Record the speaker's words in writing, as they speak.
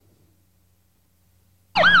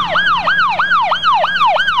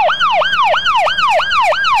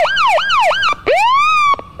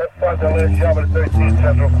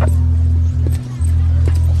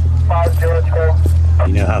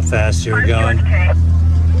fast you were going.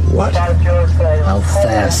 What? How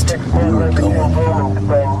fast you were going?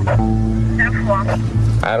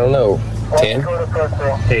 I don't know. 10?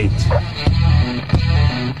 8.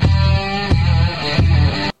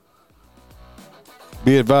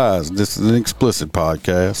 Be advised, this is an explicit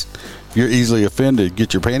podcast. If you're easily offended,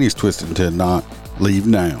 get your panties twisted into a knot. Leave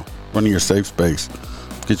now. Run to your safe space.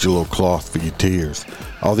 Get your little cloth for your tears.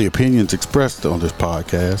 All the opinions expressed on this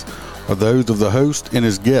podcast are those of the host and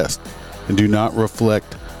his guest and do not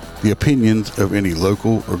reflect the opinions of any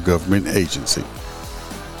local or government agency.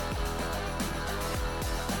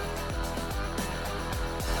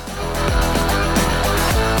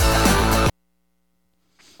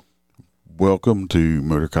 Welcome to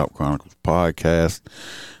Motor Cop Chronicles podcast.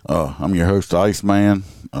 I'm your host, Iceman.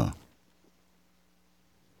 And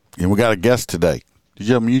we got a guest today. Did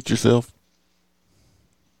you unmute yourself?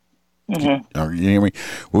 Mm-hmm. You hear me?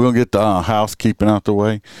 We're going to get the housekeeping out the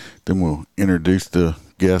way. Then we'll introduce the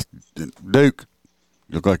guest. Duke,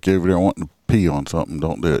 you look like you're over there wanting to pee on something.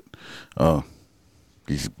 Don't do it.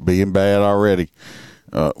 He's being bad already.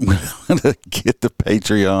 We're going to get the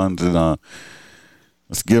Patreons and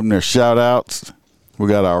let's give them their shout outs. We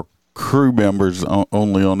got our crew members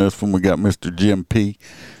only on this one. We got Mr. Jim P.,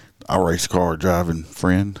 our race car driving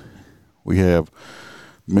friend. We have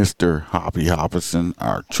Mr. Hoppy Hoppison,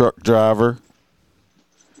 our truck driver.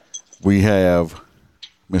 We have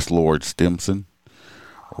Miss Lord Stimson,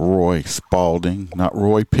 Roy Spalding, not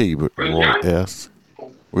Roy P., but Roy S.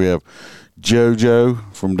 We have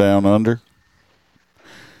JoJo from Down Under.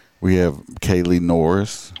 We have Kaylee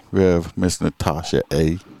Norris. We have Miss Natasha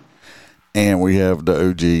A. And we have the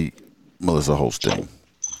OG Melissa Holstein.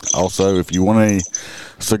 Also, if you want any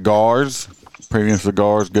cigars, premium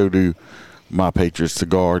cigars, go to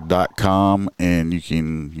mypatriotcigar.com and you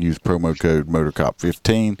can use promo code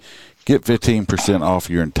MotorCop15. Get 15% off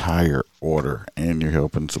your entire order, and you're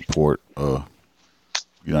helping support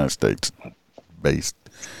United States-based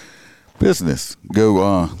business.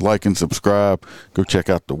 Go like and subscribe. Go check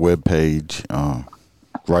out the webpage.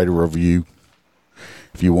 Write a review.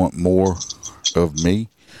 If you want more of me,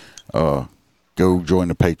 go join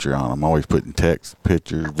the Patreon. I'm always putting text,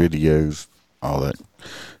 pictures, videos, all that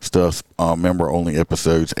stuff. Member only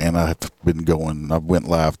episodes, and I went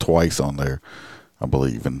live twice on there, I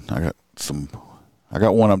believe, and I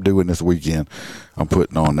got one I'm doing this weekend. I'm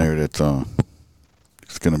putting on there that's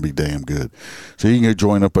it's going to be damn good. So you can go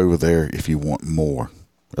join up over there if you want more.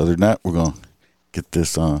 Other than that, we're going to get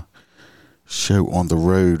this show on the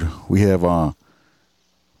road. We have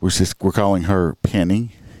we're calling her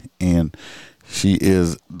Penny, and she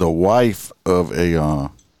is the wife of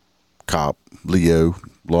a cop, Leo,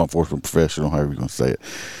 law enforcement professional, however you're going to say it.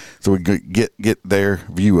 So we get their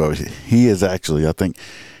view of it. He is actually, I think,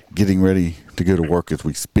 getting ready to go to work as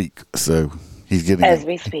we speak. So he's getting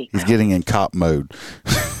He's getting in cop mode.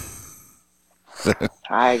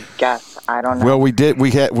 I guess I don't know. Well, I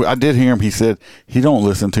did hear him. He said he don't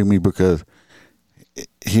listen to me because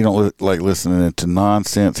he don't like listening to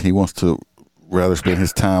nonsense. He wants to rather spend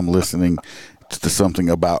his time listening to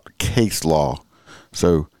something about case law,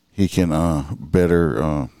 so he can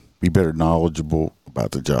be better knowledgeable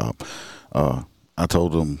about the job. I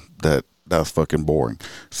told him that was fucking boring.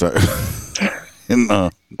 So, and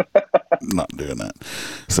not doing that.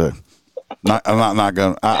 So, I'm not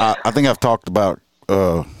gonna. I think I've talked about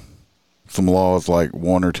some laws like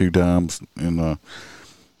one or two times, and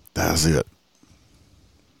that's it.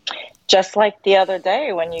 Just like the other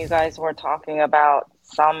day when you guys were talking about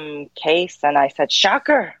some case, and I said,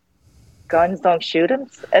 "Shocker, guns don't shoot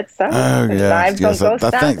itself. Oh yeah, knives don't go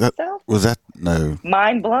I think that itself." was that. No,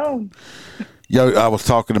 mind blown. Yo, I was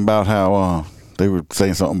talking about how they were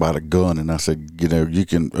saying something about a gun, and I said,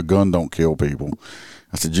 a gun don't kill people.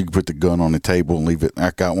 I said, you can put the gun on the table and leave it.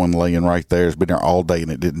 I got one laying right there. It's been there all day,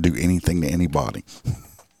 and it didn't do anything to anybody.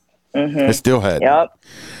 Mm-hmm. It still had. Yep.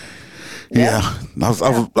 Yeah. I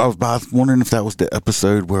was wondering if that was the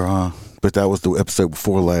episode where, but that was the episode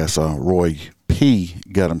before last. Roy P.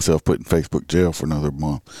 got himself put in Facebook jail for another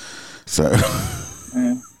month. So.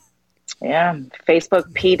 Yeah,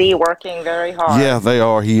 Facebook PD working very hard. Yeah, they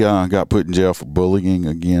are. He got put in jail for bullying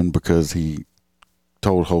again because he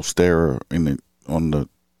told Holstera on the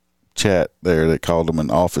chat there, they called him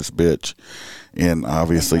an office bitch, and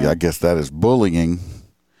obviously I guess that is bullying,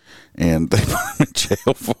 and they put him in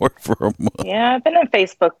jail for it for a month. Yeah, I've been on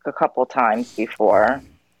Facebook a couple times before.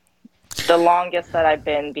 The longest that I've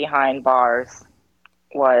been behind bars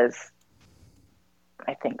was,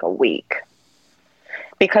 I think, a week.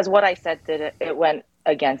 Because what I said it went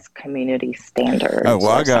against community standards. Oh,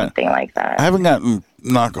 well, or something like that. I haven't gotten,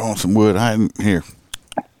 knock on some wood. I hadn't here.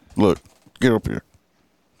 Look, get up here.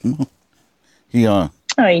 Come on.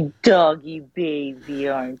 Hey, doggy baby,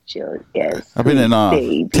 aren't you? Yes. I've been in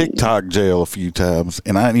baby. TikTok jail a few times,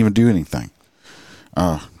 and I didn't even do anything.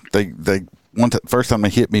 They first time they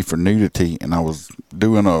hit me for nudity, and I was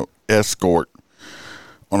doing a escort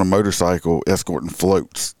on a motorcycle, escorting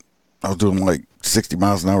floats. I was doing like 60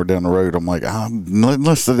 miles an hour down the road. I'm like,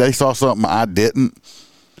 unless they saw something I didn't.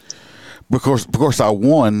 Of course, I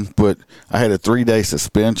won, but I had a 3-day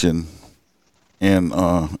suspension and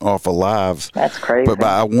off of lives. That's crazy. But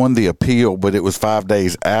I won the appeal, but it was 5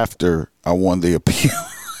 days after I won the appeal.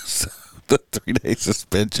 So the 3-day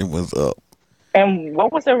suspension was up. And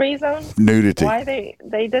what was the reason? Nudity. Why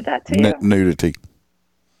they did that to you? Nudity.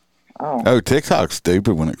 Oh, TikTok's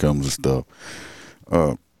stupid when it comes to stuff.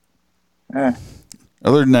 Other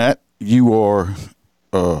than that, you are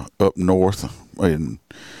up north, and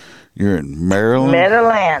you're in Maryland.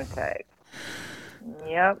 Mid-Atlantic.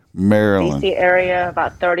 Yep. Maryland. DC area,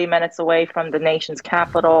 about 30 minutes away from the nation's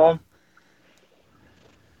capital.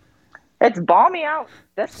 It's balmy out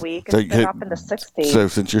this week. It's been up in the 60s. So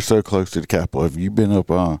since you're so close to the capital, have you been up?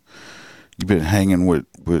 You've been hanging with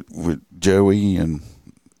Joey and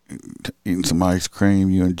eating some ice cream.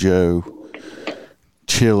 You and Joe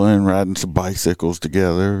chilling, riding some bicycles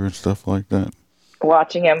together and stuff like that.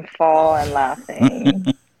 Watching him fall and laughing.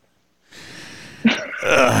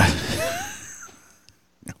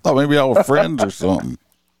 Oh, maybe y'all were friends or something.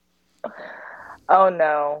 Oh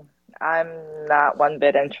no, I'm not one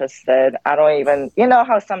bit interested. I don't even. You know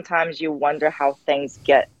how sometimes you wonder how things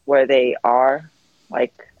get where they are,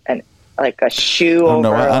 like a shoe over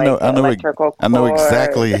electrical cord. I know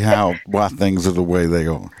exactly why things are the way they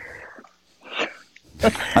are.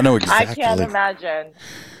 I know exactly. I can't imagine.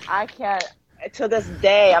 I can't. To this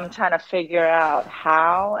day, I'm trying to figure out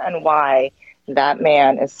how and why that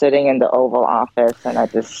man is sitting in the Oval Office, and I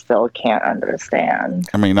just still can't understand.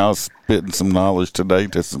 I mean, I was spitting some knowledge today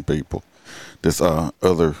to some people. This there's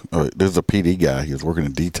a PD guy. He was working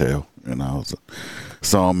in detail, and I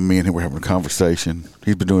saw him. Me and him were having a conversation.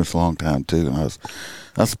 He's been doing this a long time too, and I was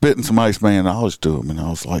spitting some Iceman knowledge to him, and I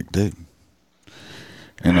was like, dude.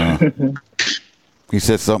 And he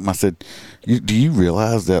said something. I said, do you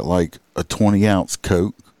realize that like a 20-ounce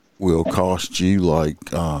Coke will cost you like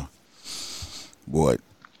what?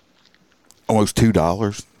 Almost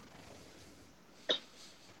 $2,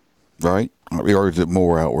 right? Or is it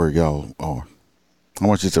more out where y'all are? How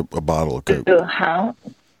much is a bottle of Coke? How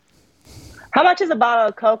much is a bottle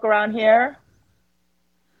of Coke around here?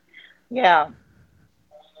 Yeah.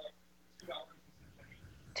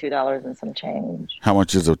 $2 and some change. How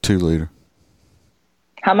much is a 2-liter?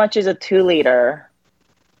 How much is a 2-liter?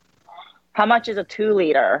 How much is a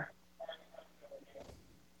 2-liter?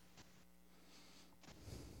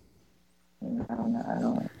 I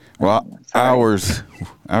don't. Well, ours,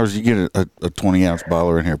 you get a 20-ounce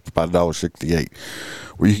bottle in here for about $1.68,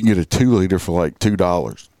 where you can get a 2-liter for like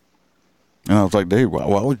 $2. And I was like, dude, why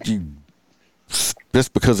would you?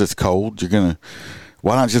 Just because it's cold,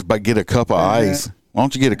 why not just get a cup of ice? Why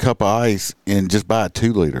don't you get a cup of ice and just buy a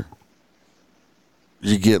 2-liter?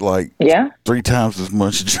 You get like 3 times as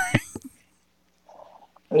much drink.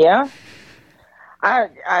 Yeah.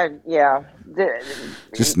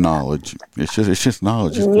 Just knowledge. It's just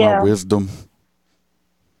knowledge. It's my wisdom.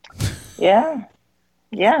 Yeah.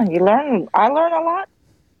 You learn. I learn a lot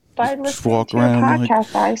by listening to your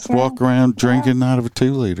podcast. Walk around drinking out of a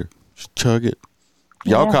 2-liter. Just chug it.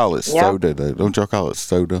 Y'all call it soda, though. Don't y'all call it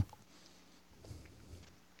soda?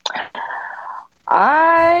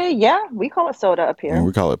 We call it soda up here. Yeah,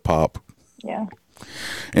 we call it pop. Yeah.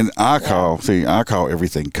 And I call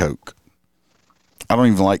everything Coke. I don't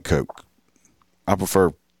even like Coke. I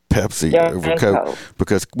prefer Pepsi over Coke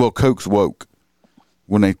because, Coke's woke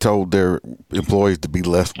when they told their employees to be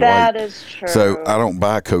less white. That is true. So I don't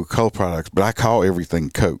buy Coca-Cola products, but I call everything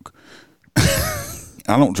Coke. I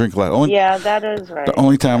don't drink a lot. That is right. The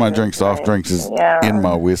only time I drink soft drinks is in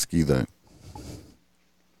my whiskey, though.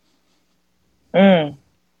 Mm.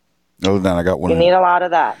 Other than that, I got one. You need a lot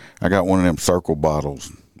of that. I got one of them Circle bottles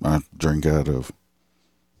I drink out of.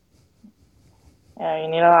 Yeah, you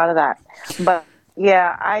need a lot of that. But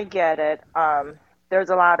yeah, I get it. There's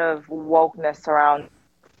a lot of wokeness around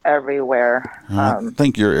everywhere. I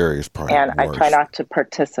think your area is probably worse. I try not to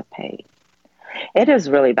participate. It is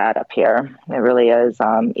really bad up here. It really is.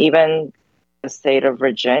 Even the state of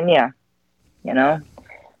Virginia, Northern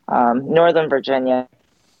Virginia.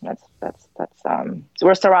 That's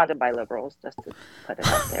we're surrounded by liberals, just to put it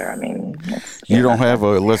out there. I mean, you don't have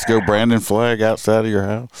a "Let's Go Brandon" flag outside of your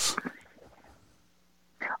house?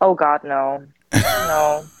 Oh God, no,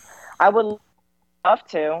 no. I would love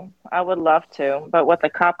to. I would love to. But with the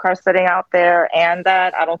cop car sitting out there and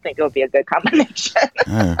that, I don't think it would be a good combination.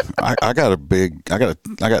 Yeah, I got I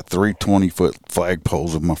got 3 20-foot flag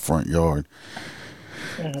poles in my front yard.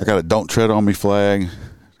 I got a "Don't Tread on Me" flag.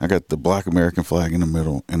 I got the Black American flag in the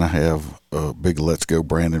middle, and I have a big "Let's Go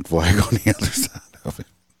Brandon" flag on the other side of it.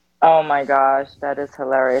 Oh my gosh, that is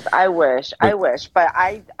hilarious. I wish, but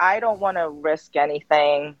I don't want to risk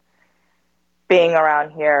anything being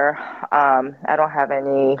around here. I don't have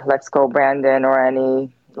any "Let's Go Brandon" or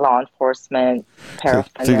any law enforcement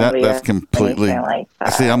paraphernalia. See, that's completely. anything like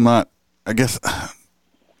that. See, I'm not. I guess.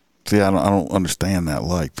 See, I don't understand that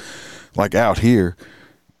life. Like out here,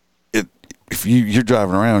 if you're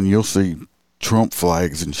driving around, you'll see Trump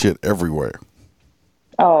flags and shit everywhere.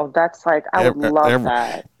 Oh, that's like I would love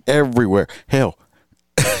that. Everywhere. Hell,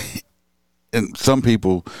 and some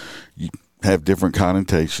people have different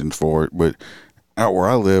connotations for it, but out where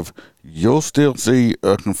I live, you'll still see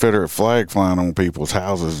a Confederate flag flying on people's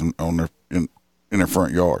houses and on in their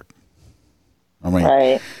front yard. I mean,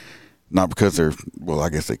 right. Not because they're, well, I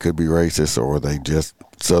guess they could be racist or they just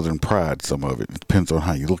Southern pride, some of it. It depends on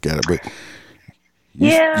how you look at it, but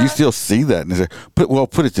you still see that. And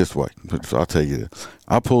put it this way. I'll tell you this.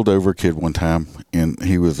 I pulled over a kid one time, and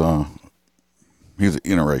he was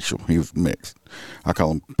interracial. He was mixed. I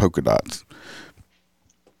call him polka dots.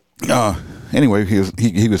 Anyway,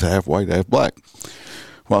 he was half white, half black.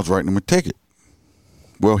 Well, I was writing him a ticket.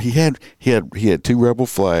 Well, he had 2 rebel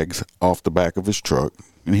flags off the back of his truck,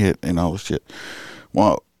 and all this shit.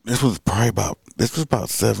 Well, this was about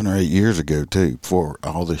 7 or 8 years ago too, before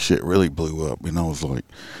all this shit really blew up. And I was like,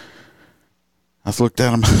 I looked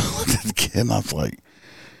at him, looked at the kid, and I was like,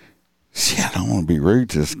 shit, I don't want to be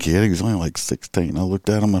rude to this kid. He was only like 16. I looked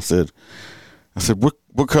at him. I said,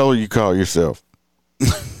 what color you call yourself?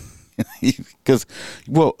 Because,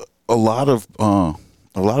 well, a lot of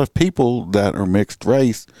people that are mixed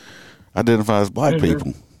race identify as black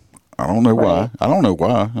people. I don't know why.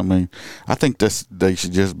 I mean, I think they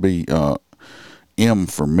should just be M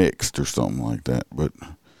for mixed or something like that. But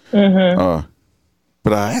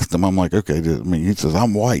but I asked him, I'm like, okay, he says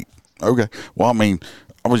I'm white. Okay, well, I mean,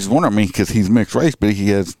 I was just wondering, because he's mixed race, but he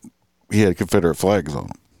had Confederate flags on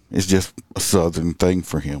him. It's just a Southern thing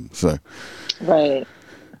for him. So right.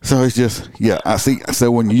 So it's just, yeah, I see. So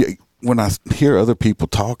when I hear other people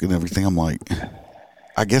talk and everything, I'm like,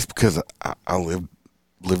 I guess because I live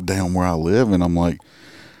down where I live, and I'm like,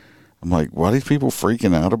 why are these people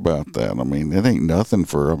freaking out about that? I mean, it ain't nothing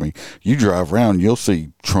for. I mean, you drive around, you'll see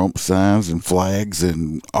Trump signs and flags,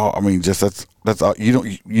 and all. I mean, just that's all.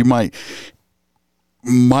 You might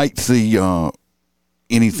see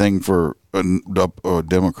anything for a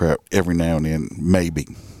Democrat every now and then, maybe,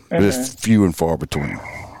 but it's few and far between.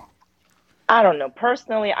 I don't know.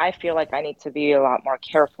 Personally, I feel like I need to be a lot more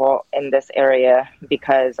careful in this area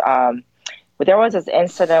because there was this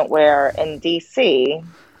incident where in D.C.,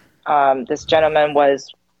 this gentleman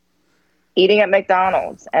was eating at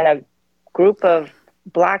McDonald's and a group of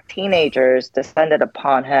black teenagers descended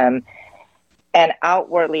upon him and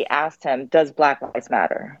outwardly asked him, does Black Lives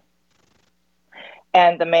Matter?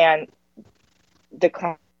 And the man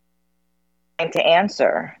declined to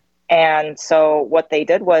answer. And so what they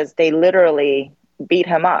did was they literally beat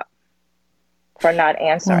him up for not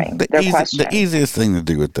answering their question. The easiest thing to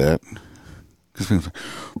do with that,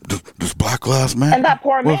 does Black Lives Matter? And that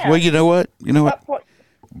poor man. Well, you know what?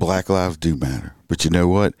 Black lives do matter. But you know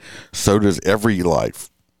what? So does every life.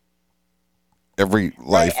 Every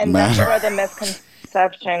life and matters. That's where the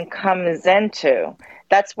misconception comes into.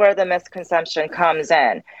 That's where the misconception comes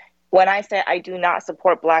in. When I say I do not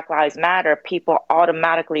support Black Lives Matter, people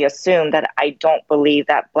automatically assume that I don't believe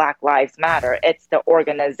that Black Lives Matter. It's the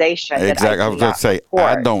organization. Exactly. That I was going to say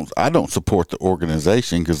support. I don't support the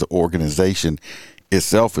organization because the organization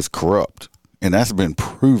itself is corrupt, and that's been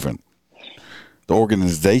proven. The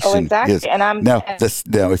organization is. And now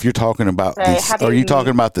if you're talking about are you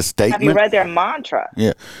talking about the statement? Have you read their mantra?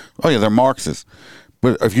 Yeah. Oh yeah, they're Marxists.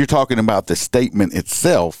 But if you're talking about the statement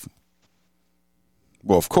itself.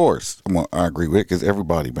 Well, of course, I agree with it because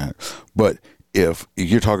everybody matters. But if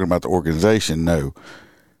you're talking about the organization, no.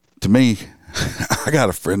 To me, I got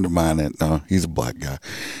a friend of mine that he's a black guy,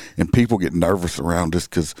 and people get nervous around this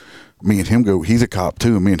because me and him he's a cop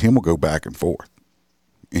too, and me and him will go back and forth.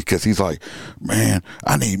 Because he's like, man,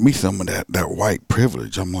 I need me some of that white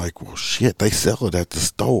privilege. I'm like, well, shit, they sell it at the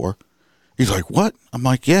store. He's like, what? I'm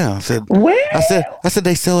like, yeah. I said, I said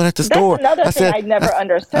they sell it at the store. That's another thing I never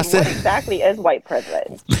understood. What exactly is white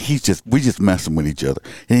privilege? We just messing with each other.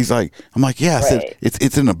 And he's like, I'm like, yeah. I said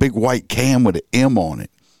it's in a big white can with an M on it.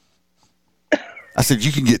 I said,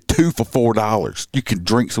 you can get 2 for $4. You can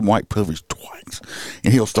drink some white privilege twice,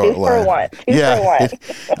 and he'll start 2 for laughing. 1. 2 for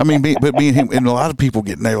 1. I mean, but me and him, and a lot of people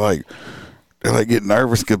they're like get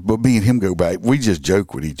nervous, but me and him go back. We just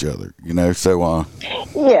joke with each other, you know. So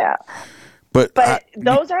yeah, but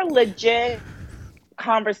those are legit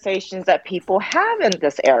conversations that people have in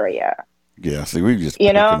this area. Yeah, see, we just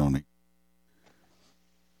picking on it.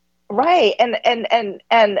 Right, and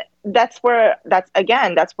that's where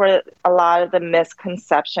a lot of the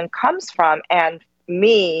misconception comes from. And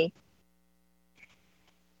me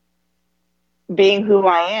being who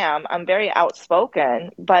I am, I'm very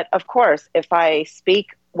outspoken. But of course, if I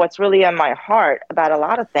speak what's really in my heart about a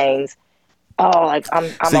lot of things, like I'm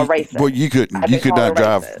a racist. Well, you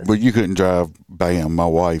couldn't drive Bam, my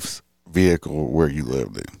wife's vehicle, where you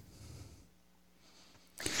lived in.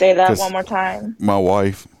 Say that one more time. My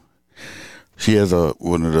wife, she has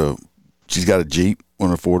she's got a Jeep,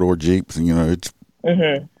 one of the 4-door Jeeps, and it's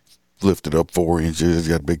lifted up 4 inches. It's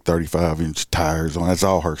got big 35-inch tires on. That's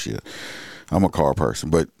all her shit. I'm a car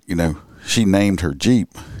person, but she named her Jeep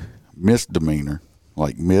Misdemeanor,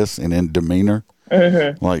 like Miss and then Demeanor.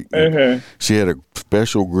 She had a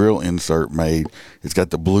special grill insert made. It's got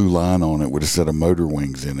the blue line on it with a set of motor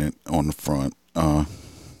wings in it on the front, on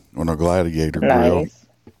a Gladiator grill.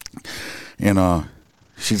 And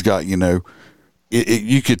she's got, you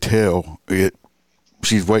could tell it.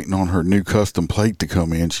 She's waiting on her new custom plate to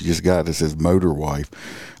come in. She just got it, says Motor Wife.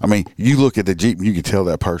 I mean, you look at the Jeep and you can tell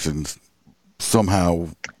that person's somehow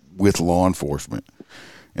with law enforcement.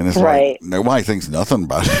 And it's like, nobody thinks nothing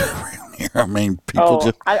about it around here. I mean,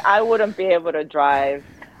 people I wouldn't be able to drive.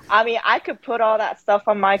 I mean, I could put all that stuff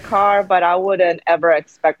on my car, but I wouldn't ever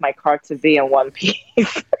expect my car to be in one piece.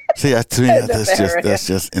 See, to me, that's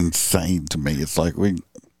just insane to me. It's like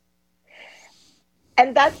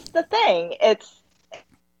and that's the thing. It's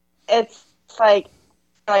like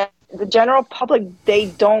the general public, they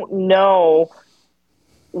don't know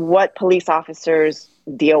what police officers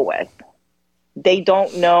deal with. They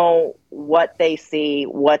don't know what they see,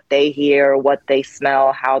 what they hear, what they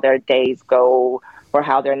smell, how their days go or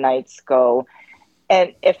how their nights go.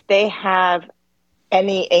 And if they have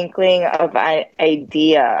any inkling of an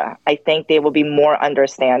idea, I think they will be more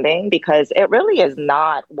understanding, because it really is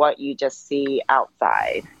not what you just see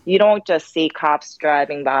outside. You don't just see cops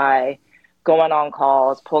driving by, going on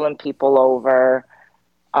calls, pulling people over,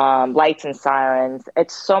 lights and sirens.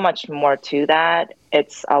 It's so much more to that.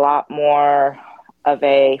 It's a lot more of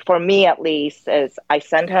for me at least, is I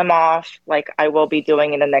send him off like I will be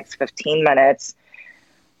doing in the next 15 minutes.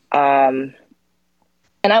 And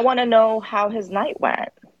I want to know how his night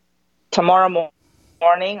went. Tomorrow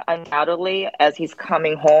morning, undoubtedly, as he's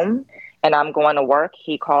coming home and I'm going to work,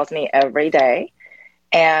 he calls me every day.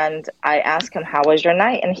 And I ask him, how was your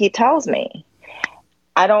night? And he tells me.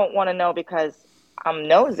 I don't want to know because I'm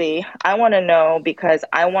nosy. I want to know because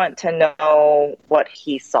I want to know what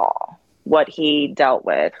he saw, what he dealt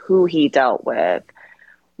with, who he dealt with.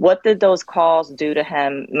 What did those calls do to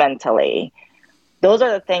him mentally? Those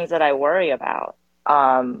are the things that I worry about.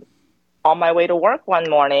 On my way to work one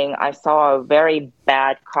morning, I saw a very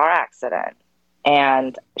bad car accident.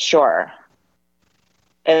 And sure,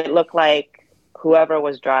 it looked like whoever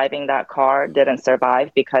was driving that car didn't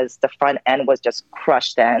survive because the front end was just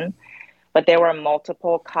crushed in. But there were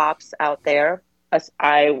multiple cops out there.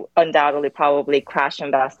 I undoubtedly probably crash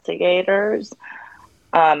investigators.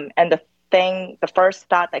 And the first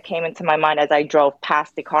thought that came into my mind as I drove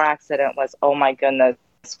past the car accident was, oh my goodness,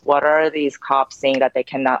 what are these cops seeing that they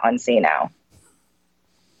cannot unsee now?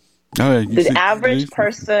 The average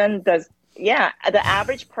person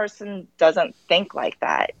doesn't think like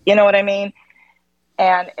that. You know what I mean?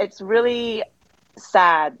 And it's really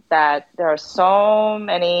sad that there are so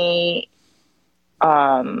many,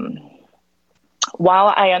 while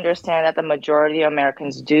I understand that the majority of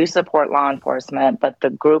Americans do support law enforcement, but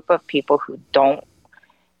the group of people who don't,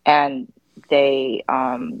 and they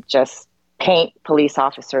just paint police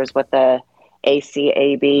officers with the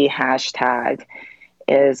ACAB hashtag,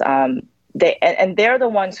 is they're the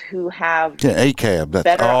ones who have ACAB.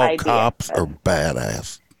 That's all ideas. Cops are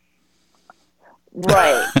badass.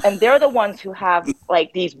 Right. And they're the ones who have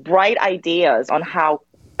like these bright ideas on how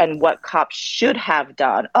and what cops should have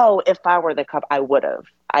done. Oh, if I were the cop, I would have.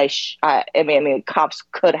 I mean, cops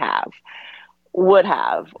could have, would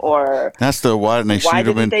have, or that's why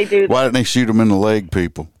didn't they shoot them in the leg,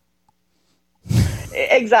 people?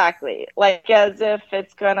 Exactly. Like as if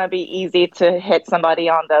it's gonna be easy to hit somebody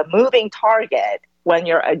on the moving target when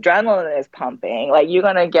your adrenaline is pumping. Like you're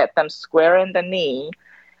gonna get them square in the knee.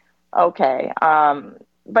 Okay.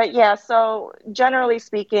 but yeah, so generally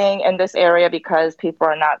speaking, in this area, because people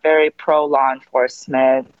are not very pro law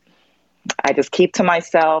enforcement, I just keep to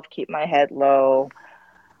myself, keep my head low.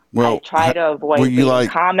 Well, I try to avoid were you reading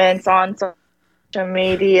comments on social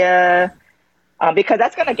media because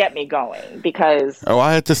that's going to get me going. Because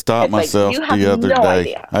I had to stop it's like, myself you have the other no day.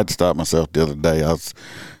 idea. I had to stop myself the other day. I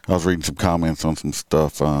was reading some comments on some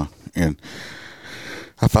stuff, and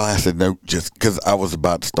I said no, just because I was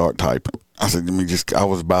about to start typing. I said, I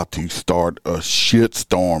was about to start a shit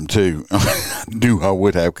storm too. I knew I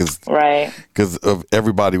would have Right. because of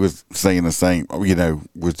everybody was saying the same,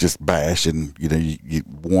 was just bashing, you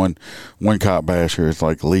one cop basher is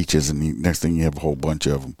like leeches, and next thing you have a whole bunch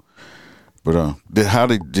of them. But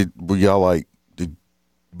were y'all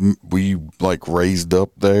were you like raised up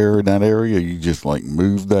there in that area? You just like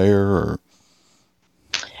moved there, or?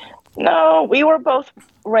 No, we were both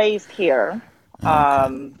raised here.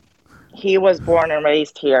 Okay. He was born and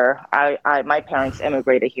raised here. My parents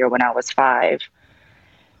immigrated here when I was 5.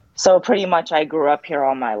 So pretty much I grew up here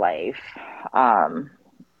all my life.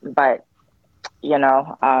 But,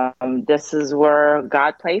 this is where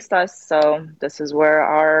God placed us. So this is where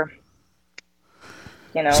our,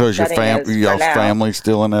 So is your setting is y'all's for now. family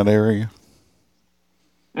still in that area?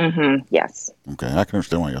 Mm-hmm. Yes. Okay, I can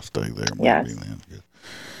understand why y'all stay there. Yes. Maybe then.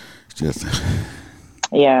 It's just.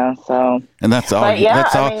 Yeah. So. And that's all. But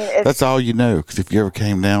That's all you know. Because if you ever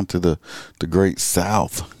came down to the Great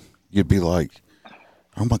South, you'd be like,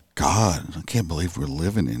 "Oh my God, I can't believe we're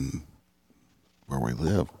living in where we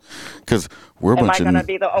live." Because we're a Am I bunch going to of.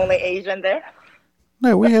 be the only Asian there?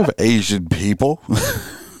 No, we have Asian people.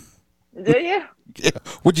 Do you? Yeah.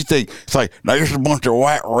 What'd you think? It's like, now there's a bunch of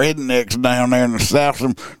white rednecks down there in the South.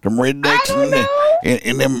 Them rednecks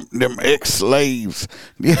and them ex-slaves.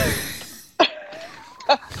 Yeah.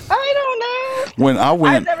 I don't know. When I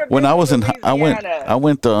went, I've never when been I to was in, Louisiana. I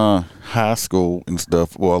went to high school and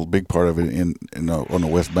stuff. Well, a big part of it on the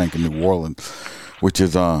West Bank of New Orleans, which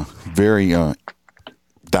is very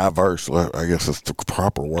diverse. I guess that's the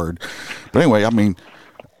proper word. But anyway,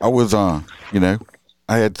 I was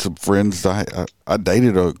I had some friends. I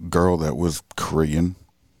dated a girl that was Korean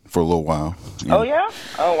for a little while. Oh yeah?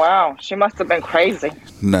 Oh wow. She must have been crazy.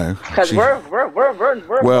 No, Because we're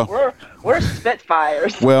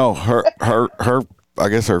Spitfires. Well, her I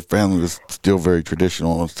guess her family was still very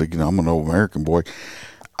traditional. I was thinking, I'm an old American boy.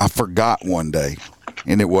 I forgot one day,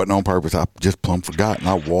 and it wasn't on purpose. I just plumb forgot, and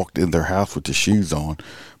I walked in their house with the shoes on,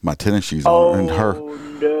 my tennis shoes on, and her.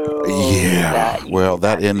 No. Yeah.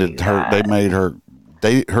 That ended her. They made her.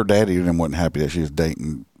 Her daddy and them wasn't happy that she was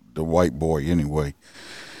dating the white boy anyway,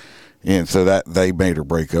 and so that they made her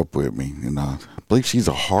break up with me. And I believe she's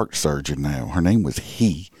a heart surgeon now. Her name was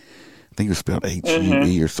He. I think it was spelled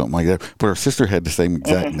H-U-E or something like that. But her sister had the same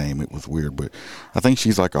exact name. It was weird, but I think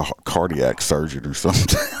she's like a cardiac surgeon or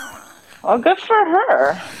something. Well, good for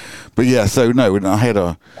her. But yeah, so no, and I had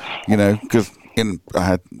because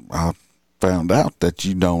I found out that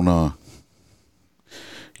you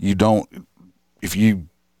don't, if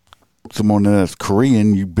someone that's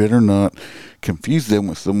Korean, you better not confuse them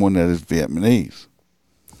with someone that is Vietnamese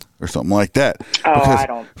or something like that. I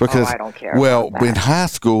don't care. Well, about that. in high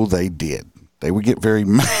school they did. They would get very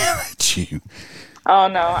mad at you. Oh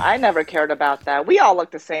no, I never cared about that. We all look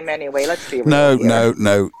the same anyway. Let's be real.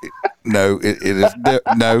 No. It is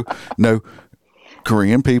no.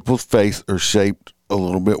 Korean people's face are shaped a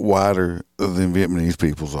little bit wider than Vietnamese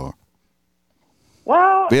people's are.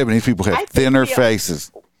 Well, Vietnamese people have thinner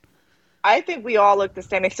faces. I think we all look the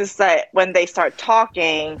same. It's just that when they start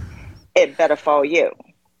talking, it better for you.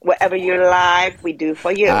 Whatever you like, we do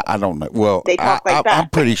for you. I don't know. Well, they talk like that. I'm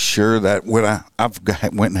pretty sure that when I've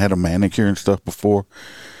went and had a manicure and stuff before.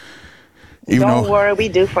 Don't worry, we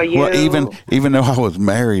do for you. Well, even though I was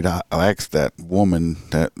married, I asked that woman,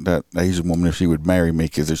 that Asian woman, if she would marry me,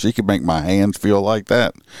 because if she could make my hands feel like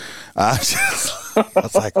that, I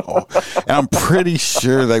was like, oh. And I'm pretty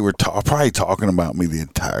sure they were probably talking about me the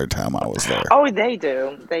entire time I was there. Oh, they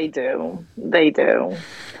do.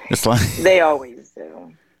 It's like they always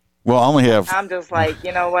do. Well, I only have. I'm just like,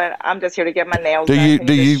 you know what? I'm just here to get my nails do done. you, Can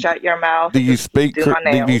do you just shut your mouth? Do you speak? Do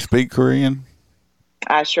you speak Korean?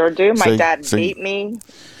 I sure do. My dad see. beat me.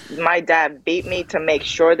 My dad beat me to make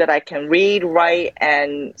sure that I can read, write,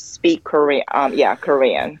 and speak Korean.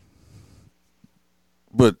 Korean.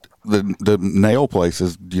 But the nail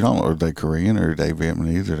places, are they Korean or are they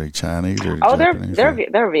Vietnamese or are they Chinese or Japanese? they're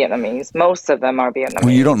Vietnamese. Most of them are Vietnamese.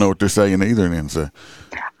 Well, you don't know what they're saying either, then. So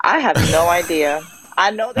I have no idea. I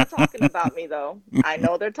know they're talking about me, though. I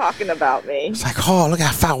know they're talking about me. It's like, oh, look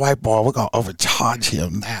at that fat white boy. We're going to overcharge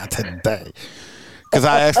him now today. because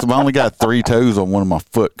I asked him, I only got 3 toes on one of my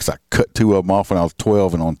foot because I cut 2 of them off when I was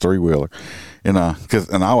 12 and on 3-wheeler. And I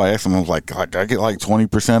asked him, I was like, I get like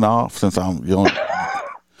 20% off since I'm,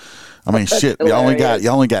 I mean, shit, you only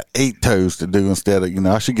got 8 toes to do instead of,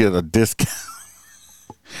 I should get a discount.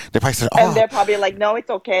 They probably said, and they're probably like, no, it's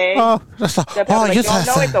okay. They're probably no,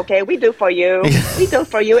 it's okay. We do for you. We do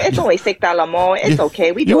for you. It's only $6 more. It's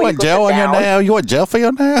okay. We do. You want gel on your nail? You want gel for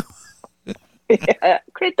your nail?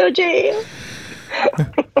 Crypto gel. I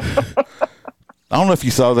don't know if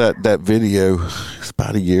you saw that video. It's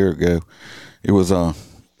about a year ago. It was an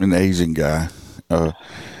Asian guy.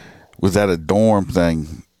 Was at a dorm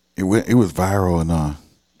thing. It was viral, and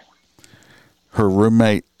her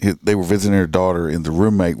roommate, they were visiting her daughter, and the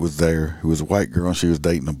roommate was there, who was a white girl, and she was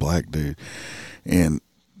dating a black dude. And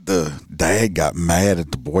the dad got mad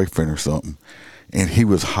at the boyfriend or something, and he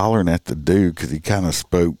was hollering at the dude because he kind of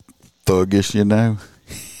spoke thuggish,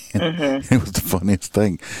 Mm-hmm. It was the funniest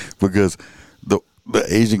thing because the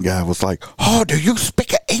Asian guy was like, "Oh, do you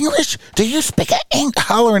speak English? Do you speak English?"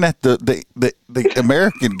 Hollering at the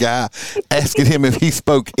American guy, asking him if he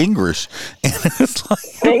spoke English, and it's like,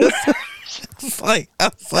 I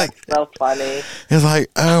was like, so funny. It's like,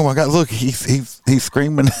 oh my God, look, he's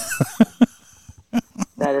screaming.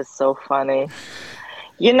 That is so funny.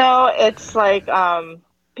 It's like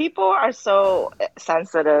people are so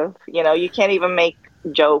sensitive. You can't even make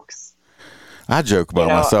jokes. I joke about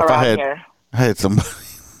myself. I had somebody.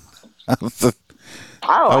 I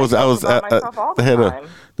had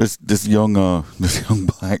this young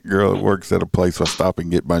black girl that works at a place where I stop and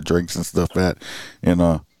get my drinks and stuff at,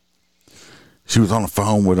 and she was on the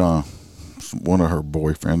phone with one of her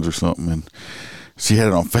boyfriends or something, and she had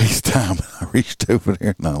it on FaceTime. I reached over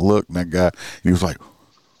there and I looked, and that guy, he was like,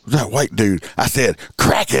 "Who's that white dude?" I said,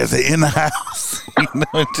 "Crackheads in the house." Oh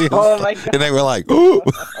my God. And they were like, "Ooh."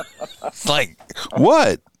 It's like,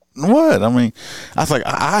 what? I mean, I was like,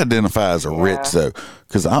 I identify as a rich though,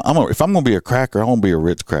 because if I'm gonna be a cracker, I want to be a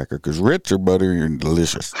rich cracker because rich are buttery and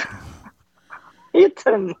delicious. You're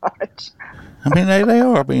too much. I mean, they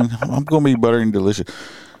are. I mean, I'm gonna be buttery and delicious.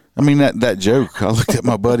 I mean, that joke. I looked at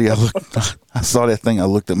my buddy. I saw that thing. I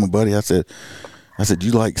looked at my buddy. I said,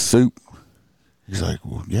 "You like soup?" He's like,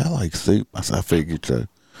 "Well, yeah, I like soup." I said, "I figured so."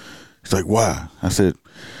 He's like, "Why?" I said,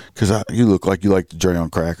 "Because you look like you like to drown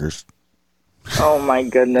crackers." Oh my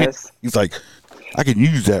goodness. He's like, "I can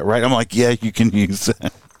use that, right?" I'm like, "Yeah, you can use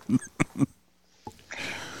that."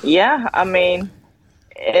 Yeah, I mean,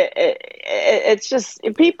 it's just,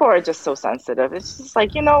 people are just so sensitive. It's just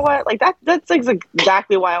like, you know what? Like that's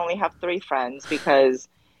exactly why I only have 3 friends, because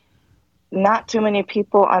not too many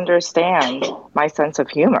people understand my sense of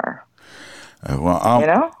humor.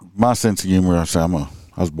 My sense of humor, I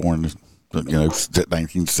was born in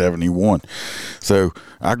 1971. So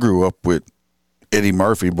I grew up with Eddie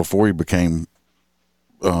Murphy before he became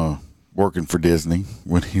working for Disney,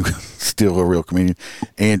 when he was still a real comedian.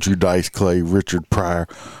 Andrew Dice Clay, Richard Pryor,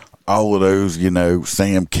 all of those,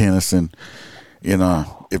 Sam Kinison.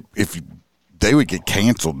 If they would get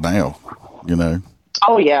canceled now,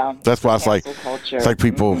 Oh yeah. That's why it's like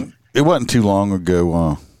people. Mm-hmm. It wasn't too long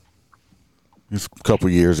ago. It was a couple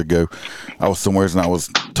of years ago. I was somewhere and I was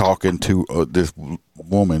talking to this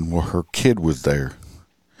woman where her kid was there,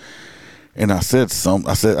 and I said something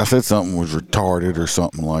was retarded or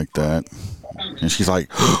something like that, and she's like,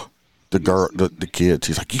 the kid.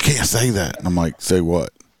 She's like, "You can't say that." And I'm like, "Say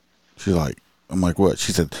what?" She's like, I'm like, "What?"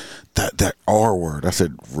 She said, that R word. I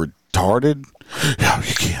said, "Retarded? No,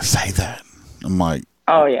 you can't say that." I'm like,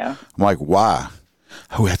 "Oh yeah." I'm like, "Why?"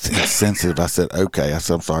 "Oh, that's insensitive." I said, "Okay." I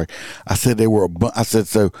said, "I'm sorry." I said, I said,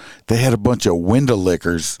 "So they had a bunch of window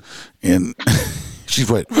lickers," and she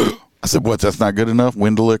went, I said, "What? That's not good enough?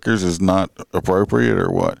 Window lickers is not appropriate, or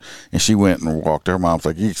what?" And she went and walked. Her mom's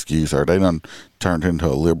like, "You excuse her. They done turned into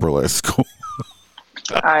a liberal at school."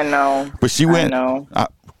 I know. But she went. I know.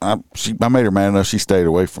 I made her mad enough. She stayed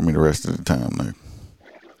away from me the rest of the time, though.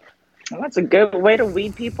 Well, that's a good way to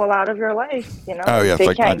weed people out of your life. Oh yeah,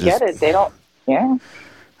 they can't get it. They don't. Yeah.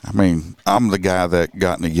 I mean, I'm the guy that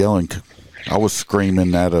got in the yelling. I was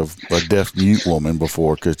screaming at a deaf mute woman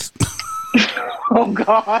before, because. Oh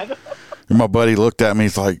God. And my buddy looked at me.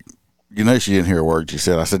 He's like, "She didn't hear a word she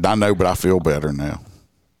said." I said, "I know, but I feel better now."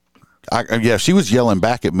 She was yelling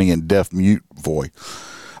back at me in deaf mute voice.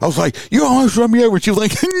 I was like, "You almost run me over." She was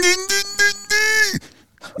like,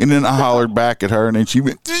 and then I hollered back at her, and then she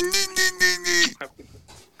went.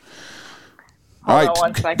 All right,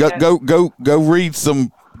 go read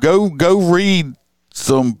some. Go read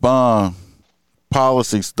some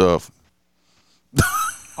policy stuff.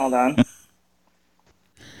 Hold on.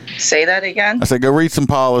 Say that again? I said, go read some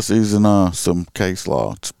policies and some case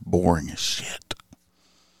law. It's boring as shit.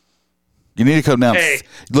 You need to come down. Hey.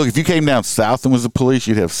 Look, if you came down south and was the police,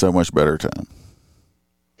 you'd have so much better time.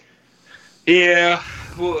 Yeah,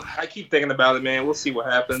 well, I keep thinking about it, man. We'll see what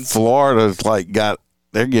happens. Florida's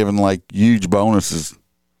they're giving like huge bonuses.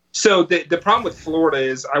 So the problem with Florida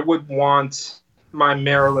is I would want my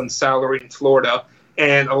Maryland salary in Florida,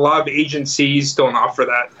 and a lot of agencies don't offer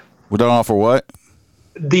that. We don't offer what?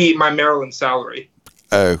 My Maryland salary.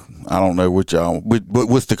 Oh, I don't know what y'all.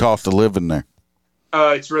 What's the cost of living there?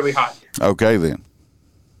 It's really high. Okay, then.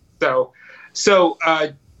 So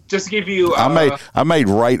just to give you, I made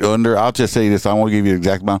right under. I'll just say this. I won't give you the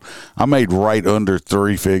exact amount. I made right under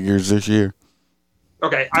 3 figures this year.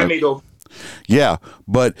 Okay, I made over. Yeah,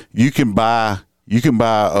 but you can buy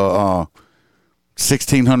a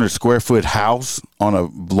 1,600 square foot house on a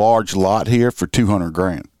large lot here for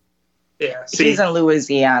 $200,000. Yeah, He's in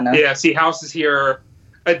Louisiana. Yeah, see, houses here,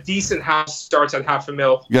 a decent house starts at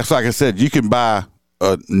 $500,000. Yes, like I said, you can buy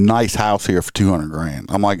a nice house here for $200,000.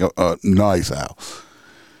 I'm like a nice house.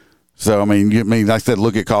 So I mean, like I said,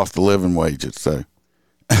 look at cost of living wages. So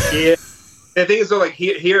yeah. The thing is, though, like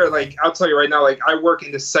here, like I'll tell you right now, like I work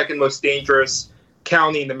in the second most dangerous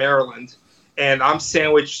county in the Maryland, and I'm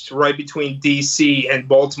sandwiched right between D.C. and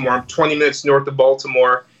Baltimore. I'm 20 minutes north of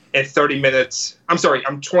Baltimore and 30 minutes. I'm sorry,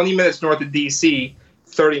 I'm 20 minutes north of D.C.,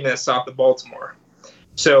 30 minutes south of Baltimore.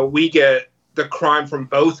 So we get the crime from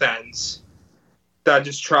both ends that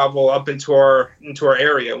just travel up into our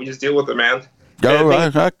area. We just deal with it, man. Oh,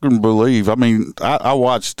 I can believe. I mean, I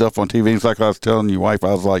watch stuff on TV. It's like I was telling your wife.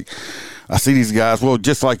 I was like, I see these guys. Well,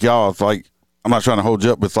 just like y'all. It's like, I'm not trying to hold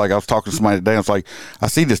you up, but it's like I was talking to somebody today. It's like I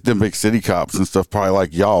see them big city cops and stuff. Probably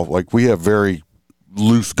like y'all. Like we have very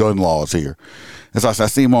loose gun laws here. And so I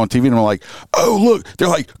see them on TV, and I'm like, oh look, they're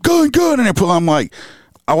like gun, and they pull. I'm like,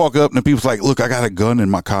 I walk up, and the people's like, look, I got a gun in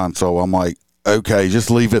my console. I'm like, okay, just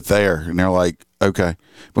leave it there. And they're like, okay,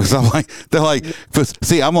 because I'm like, they're like,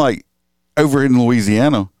 see, I'm like. Over in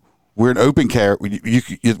Louisiana, we're an open carry.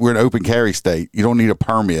 We're an open carry state. You don't need a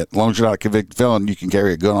permit. As long as you're not a convicted felon, you can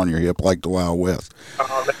carry a gun on your hip like the Wild West.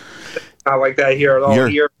 Not like that here at all.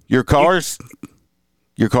 Your car's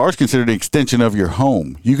considered an extension of your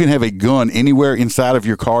home. You can have a gun anywhere inside of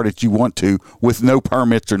your car that you want to with no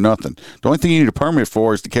permits or nothing. The only thing you need a permit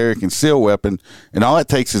for is to carry a concealed weapon, and all it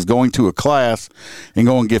takes is going to a class and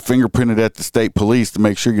going and get fingerprinted at the state police to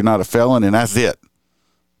make sure you're not a felon, and that's it.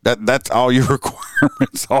 That's all your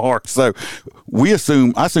requirements are. So I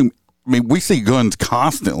assume, we see guns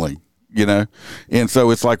constantly, you know? And so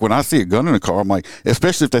it's like when I see a gun in a car, I'm like,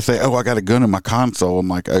 especially if they say, oh, I got a gun in my console, I'm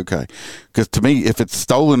like, okay. Because to me, if it's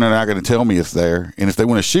stolen, they're not going to tell me it's there. And if they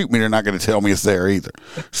want to shoot me, they're not going to tell me it's there either.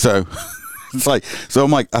 So it's like, so I'm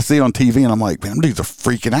like, I see it on TV and I'm like, man, these are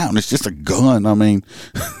freaking out. And it's just a gun. I mean.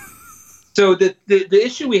 So the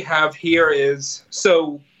issue we have here is,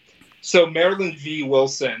 So Maryland v.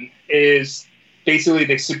 Wilson is basically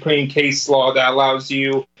the supreme case law that allows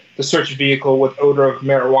you to search a vehicle with odor of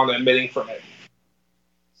marijuana emitting from it.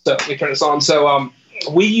 So let me turn this on. So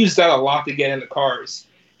we use that a lot to get into cars.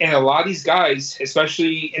 And a lot of these guys,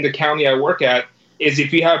 especially in the county I work at, is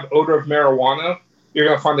if you have odor of marijuana, you're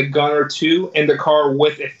going to find a gun or two in the car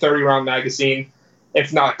with a 30-round magazine,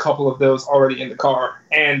 if not a couple of those already in the car.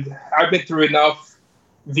 And I've been through enough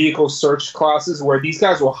vehicle search classes where these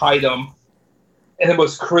guys will hide them in the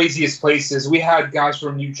most craziest places. We had guys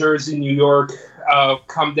from New Jersey, New York,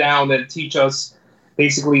 come down and teach us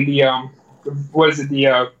basically the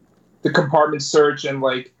compartment search and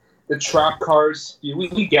like the trap cars.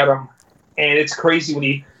 We get them, and it's crazy when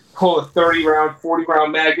you pull a 30-round,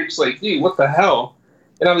 40-round mag. It's like, dude, what the hell?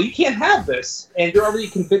 And I'm like, you can't have this, and you're already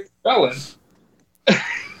a convicted felon.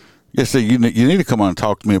 Yeah, so you need to come on and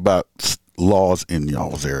talk to me about laws in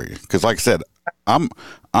y'all's area, because like I said, I'm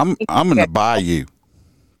in the bayou.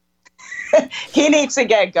 He needs to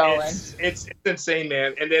get going. It's insane,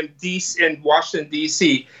 man. And then in Washington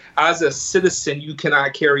D.C., as a citizen, you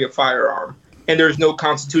cannot carry a firearm, and there's no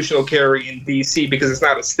constitutional carry in D.C. because it's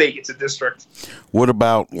not a state; it's a district. What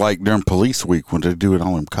about like during police week when they do it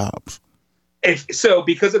on them cops? So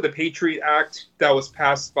because of the Patriot Act that was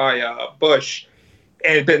passed by Bush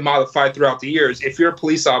and been modified throughout the years, if you're a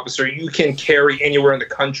police officer, you can carry anywhere in the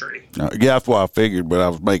country. Yeah, that's what I figured, but I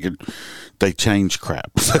was they changed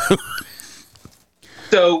crap.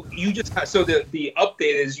 So the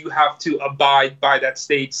update is you have to abide by that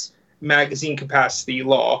state's magazine capacity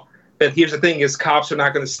law. But here's the thing: is cops are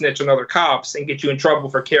not going to snitch on other cops and get you in trouble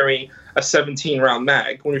for carrying a 17-round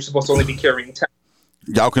mag when you're supposed to only be carrying 10.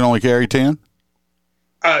 Y'all can only carry 10?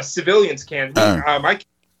 Civilians can.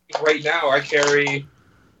 Right now, I carry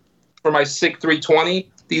for my SIG 320.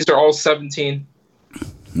 These are all 17.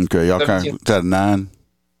 Okay, y'all kind of, is that a 9?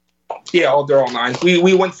 Yeah, they're all 9.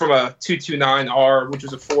 We went from a 229R, which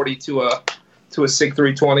was a 40, to a SIG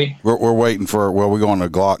 320. We're waiting for, we're going to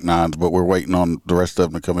Glock 9s, but we're waiting on the rest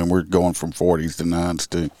of them to come in. We're going from 40s to 9s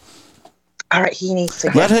too. All right, he needs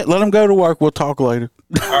to let him go to work. We'll talk later.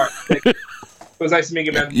 All right. It was nice to meet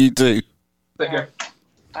you, man. You too. Take care.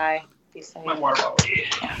 Bye. Be safe. My water bottle.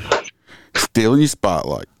 Yeah. Stealing your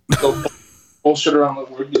spotlight. Go bullshit around like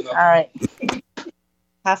we're doing. All right.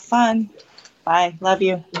 Have fun. Bye. Love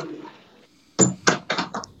you.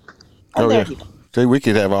 Oh, there yeah. he goes. See, we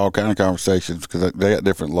could have all kind of conversations because they got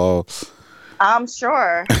different laws. I'm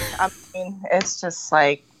sure. I mean, it's just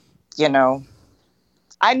like, you know,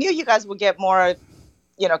 I knew you guys would get more,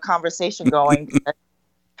 you know, conversation going.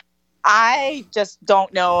 I just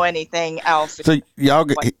don't know anything else. So y'all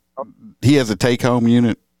get, he has a take-home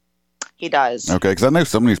unit? He does. Okay, because I know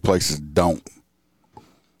some of these places don't.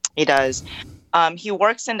 He does. He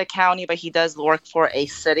works in the county, but he does work for a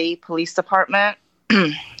city police department.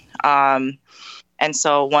 And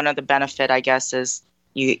so one of the benefit, I guess, is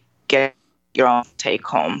you get your own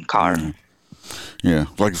take-home car. Yeah,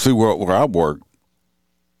 like see where I work,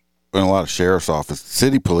 in a lot of sheriff's office,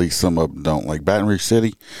 city police, some of them don't. Like Baton Rouge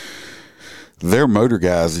City, they're motor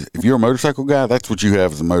guys. If you're a motorcycle guy, that's what you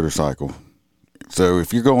have as a motorcycle. So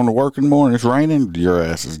if you're going to work in the morning, it's raining, you're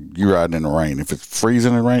riding in the rain. If it's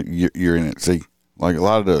freezing and rain, you're in it. See, like a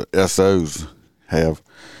lot of the SOs I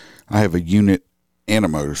have a unit and a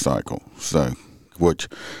motorcycle. So, which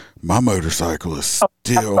my motorcycle is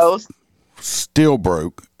still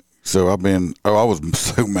broke. So I was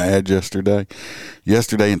so mad yesterday.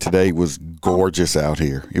 Yesterday and today was gorgeous out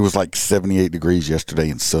here. It was like 78 degrees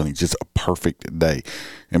yesterday and sunny, just a perfect day.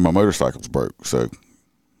 And my motorcycle's broke, so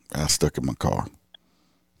I stuck in my car.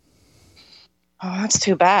 Oh, that's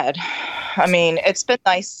too bad. I mean, it's been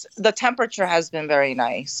nice. The temperature has been very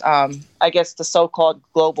nice. I guess the so-called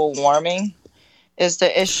global warming is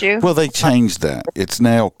the issue. Well, they changed that. It's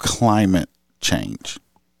now climate change.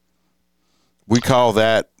 We call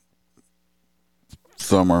that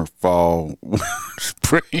summer, fall,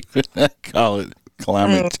 spring. They call it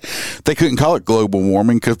climate. They couldn't call it global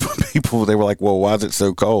warming because they were like, well, why is it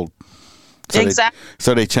so cold? So exactly.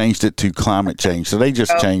 So they changed it to climate change. So they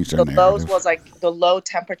just changed their narrative. Was like the low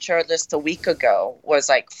temperature just a week ago was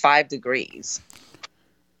like 5 degrees.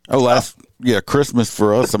 Oh, Christmas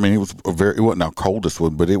for us. I mean, it wasn't our coldest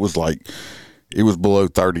one, but it was like, it was below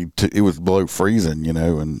 30. It was below freezing,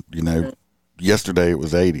 and yesterday it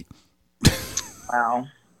was 80. Wow.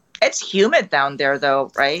 It's humid down there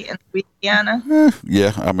though, right? In Louisiana?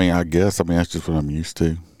 Yeah. I mean, I guess. that's just what I'm used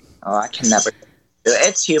to. Oh, I can never.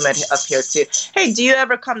 It's humid up here too. Hey, do you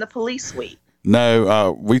ever come to Police Week?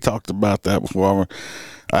 No, we talked about that before.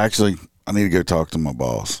 I need to go talk to my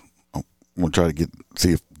boss. I'm gonna try to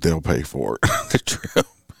see if they'll pay for it. The trip.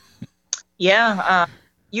 Yeah,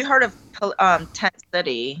 you heard of Tent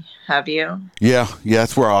City? Have you? Yeah,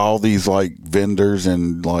 that's where all these like vendors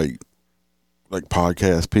and like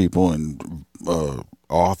podcast people and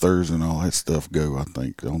authors and all that stuff go. I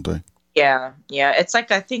think, don't they? Yeah. It's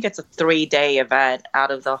like, I think it's a 3-day event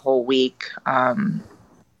out of the whole week.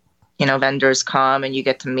 Vendors come and you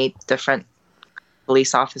get to meet different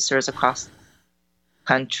police officers across the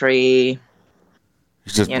country.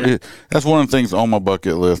 It's just, that's one of the things on my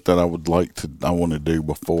bucket list that I want to do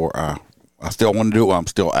before I still want to do it while I'm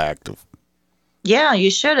still active. Yeah, you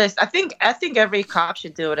should. I think every cop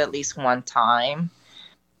should do it at least one time.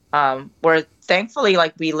 Where thankfully,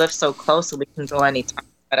 like, we live so close, so we can go anytime.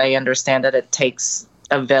 But I understand that it takes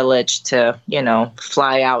a village to,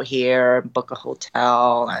 fly out here, book a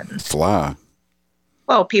hotel, and fly.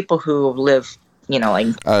 Well, people who live, like.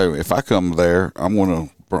 Oh, if I come there, I want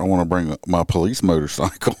to bring my police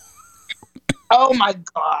motorcycle. Oh my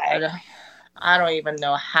God! I don't even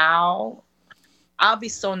know how. I'll be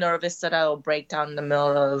so nervous that I'll break down in the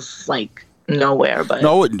middle of nowhere. But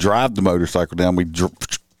no, I wouldn't drive the motorcycle down. We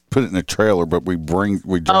put it in a trailer, but we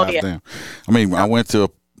drive down. I mean, I went to a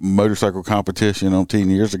motorcycle competition 10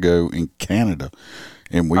 years ago in Canada,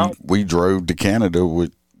 and we drove to Canada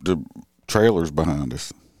with the trailers behind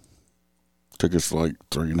us. Took us like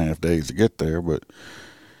 3.5 days to get there, but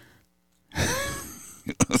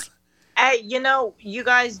hey, you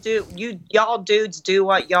guys y'all dudes do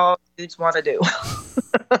what y'all dudes want to do.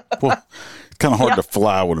 Well, it's kind of hard to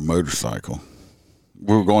fly with a motorcycle.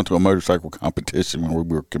 We were going to a motorcycle competition when we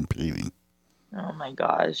were competing. Oh my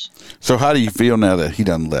gosh. So how do you feel now that he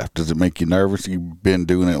done left? Does it make you nervous? You've been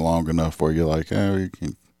doing it long enough where you're like, you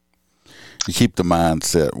keep the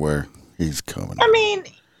mindset where he's coming. I mean,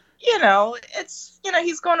 it's,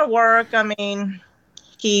 he's going to work. I mean,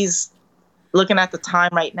 he's looking at the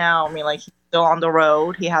time right now. I mean, like, he's still on the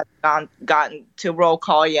road. He hasn't gotten to roll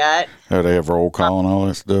call yet. Oh, they have roll call and all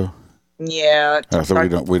that stuff? Yeah. So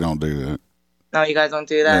we don't do that. No, you guys don't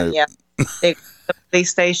do that? No. Yeah. They the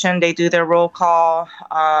police station, they do their roll call.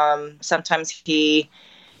 Sometimes he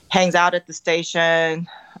hangs out at the station,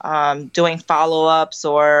 doing follow-ups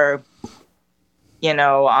or,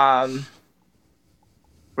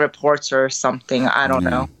 reports or something. I don't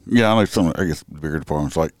know. Yeah, I know some, I guess, bigger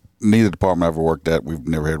departments. Like, neither department I ever worked at, we've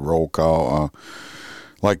never had roll call.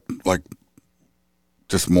 Like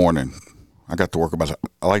this morning, I got to work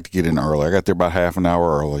I like to get in early. I got there about half an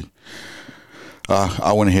hour early.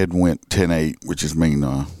 I went ahead and went 10-8, which is mean,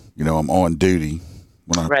 I'm on duty.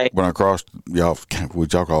 When I crossed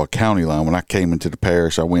what y'all call a county line, when I came into the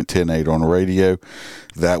parish, I went 10-8 on the radio.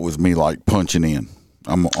 That was me like punching in.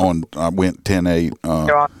 I went 10-8.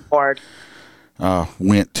 You're on board.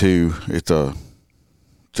 Went to, it's a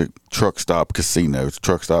truck stop casino. It's a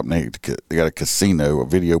truck stop, and they got a casino, a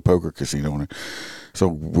video poker casino on it. So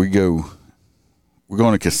we go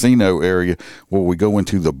in a casino area where we go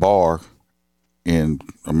into the bar, and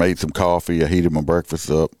I made some coffee. I heated my breakfast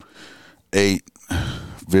up, ate,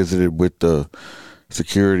 visited with the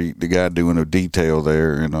security, the guy doing a detail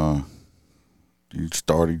there, and he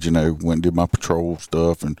started, went and did my patrol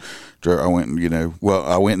stuff, and I went and,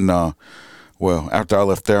 after I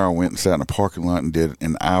left there, I went and sat in the parking lot and did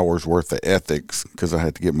an hour's worth of ethics because I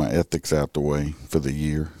had to get my ethics out the way for the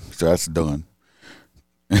year. So that's done.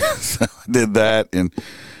 So I did that and,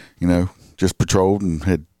 just patrolled and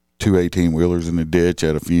had 2 18-wheelers in the ditch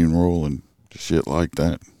at a funeral and shit like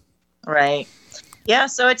that. Right. Yeah,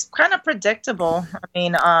 so it's kind of predictable. I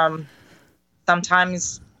mean,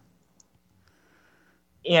 sometimes,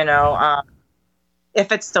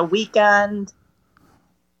 if it's the weekend,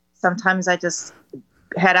 sometimes I just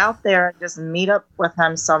head out there and just meet up with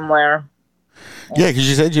him somewhere. Yeah, because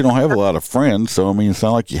you said you don't have a lot of friends, so, I mean, it's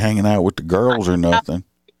not like you're hanging out with the girls or nothing.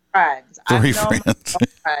 Friends. Three friends.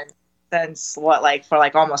 Since,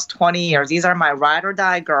 for almost 20 years. These are my ride or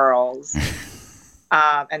die girls.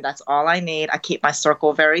 And that's all I need. I keep my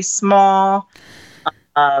circle very small.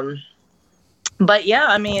 But yeah,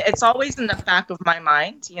 I mean, it's always in the back of my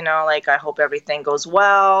mind, I hope everything goes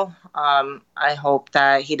well. I hope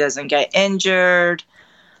that he doesn't get injured.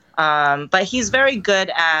 But he's very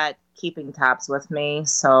good at keeping tabs with me,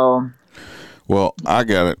 so. Well, I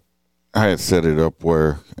got it. I had set it up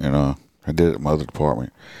where, I did it in my other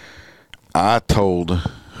department. I told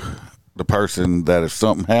the person that if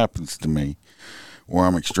something happens to me where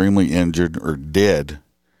I'm extremely injured or dead,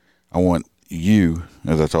 I want you,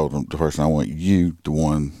 as I told the person, I want you the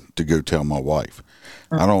one to go tell my wife.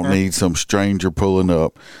 I don't need some stranger pulling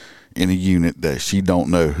up in a unit that she don't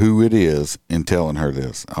know who it is and telling her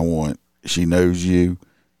this. She knows you,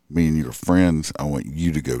 me and you are friends. I want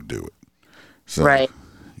you to go do it. So, right.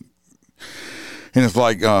 And it's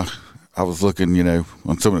like, I was looking,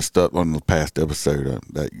 on some of the stuff on the past episode,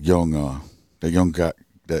 that young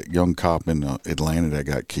cop in Atlanta that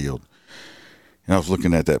got killed. And I was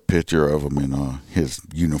looking at that picture of him in his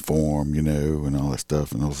uniform, and all that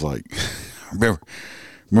stuff. And I was like,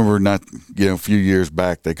 remember not, a few years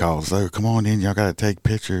back, they called us, oh, come on in, y'all got to take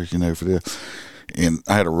pictures, for this. And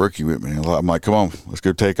I had a rookie with me. And I'm like, come on, let's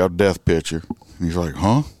go take our death picture. And he's like,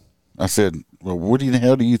 huh? I said, well, what the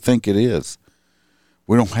hell do you think it is?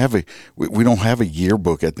 We don't have a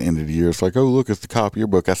yearbook at the end of the year. It's like, oh, look, it's the cop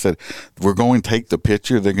yearbook. I said, we're going to take the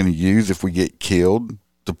picture they're going to use if we get killed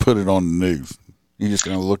to put it on the news. You just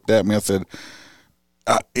going to look at me. I said,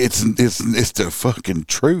 it's the fucking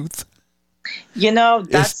truth.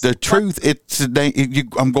 That's the truth.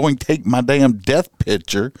 I'm going to take my damn death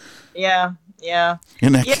picture. Yeah.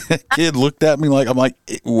 And that kid looked at me like, I'm like,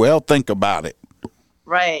 well, think about it.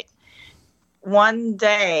 Right. One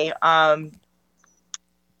day,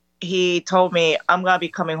 he told me, I'm going to be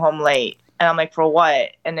coming home late. And I'm like, for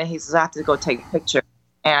what? And then he says, I have to go take a picture.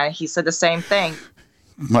 And he said the same thing.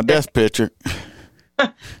 My death picture.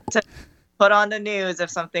 To put on the news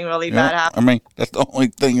if something really bad happens. I mean, that's the only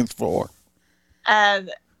thing it's for.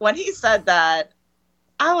 And when he said that,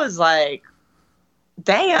 I was like,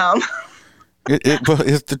 damn. But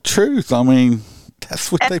it's the truth. I mean,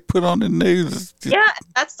 that's what they put on the news. Yeah,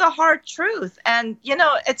 that's the hard truth. And,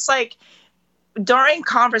 it's like, during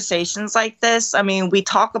conversations like this, I mean, we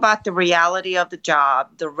talk about the reality of the job,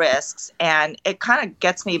 the risks, and it kind of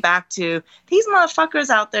gets me back to these motherfuckers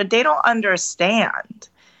out there. They don't understand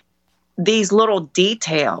these little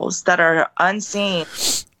details that are unseen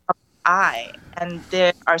eye, and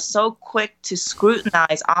they are so quick to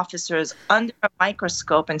scrutinize officers under a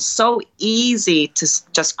microscope and so easy to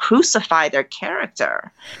just crucify their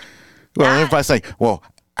character. Well, everybody say, well,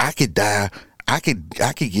 I could die. I could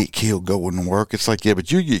get killed going to work. It's like, yeah,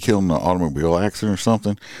 but you get killed in an automobile accident or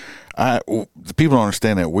something. The people don't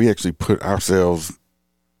understand that we actually put ourselves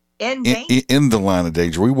in the line of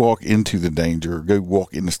danger. We walk into the danger, go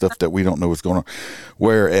walk into stuff that we don't know what's going on.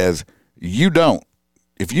 Whereas you don't.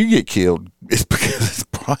 If you get killed, it's because it's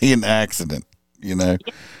probably an accident, you know?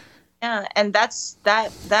 Yeah, and that's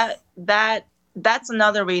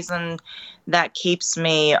another reason that keeps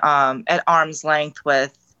me at arm's length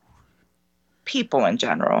with people in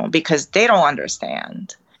general, because they don't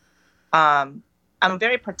understand. I'm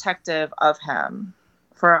very protective of him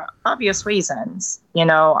for obvious reasons. You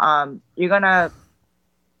know, you're going to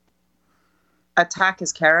attack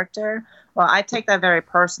his character. Well, I take that very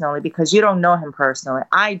personally because you don't know him personally.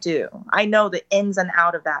 I do. I know the ins and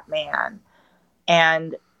out of that man.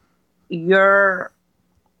 And your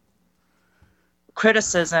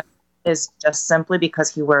criticism is just simply because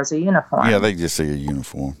he wears a uniform. Yeah, they just see a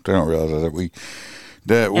uniform. They don't realize that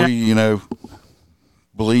we, you know,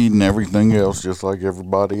 bleed and everything else just like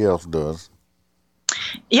everybody else does.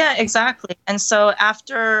 Yeah, exactly. And so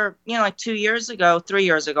after, you know, like 3 years ago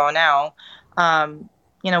now,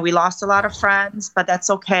 you know, we lost a lot of friends, but that's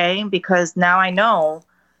okay because now I know,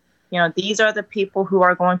 you know, these are the people who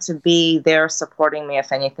are going to be there supporting me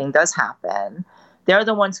if anything does happen. They're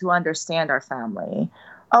the ones who understand our family.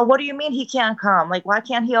 Oh, what do you mean he can't come? Like, why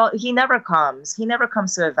can't he? He never comes. He never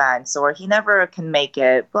comes to events, or he never can make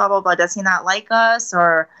it, blah, blah, blah. Does he not like us?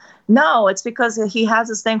 Or no, it's because he has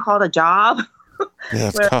this thing called a job.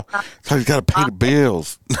 Yeah, he's got to pay the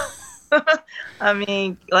bills. I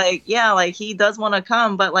mean, like, yeah, like he does want to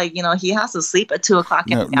come, but like, you know, he has to sleep at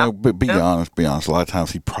 2:00. No, but be honest. A lot of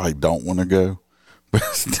times he probably don't want to go. But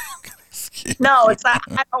no, it's not.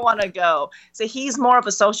 I don't want to go. So he's more of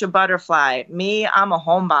a social butterfly. Me, I'm a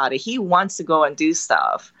homebody. He wants to go and do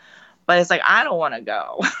stuff, but it's like, I don't want to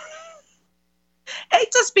go.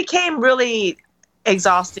 It just became really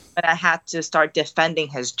exhausting when I had to start defending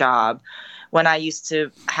his job, when I used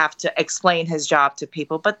to have to explain his job to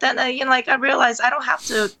people. But then, you know, like I realized I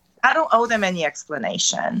don't owe them any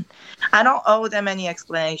explanation. I don't owe them any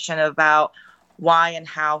explanation about why and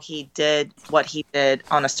how he did what he did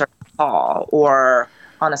on a certain call or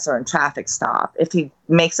on a certain traffic stop. If he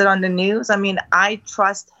makes it on the news, I mean, I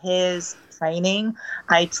trust his training.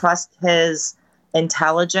 I trust his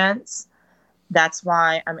intelligence. That's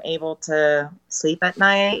why I'm able to sleep at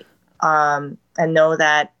night and know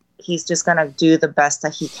that he's just going to do the best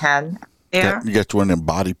that he can there. You got one of them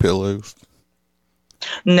body pillows?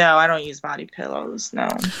 No, I don't use body pillows, no.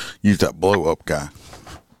 Use that blow-up guy.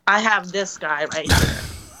 I have this guy right here.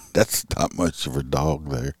 That's not much of a dog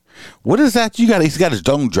there. What is that you got? He's got his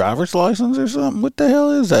own driver's license or something? What the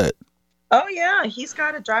hell is that? Oh, yeah. He's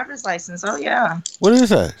got a driver's license. Oh, yeah. What is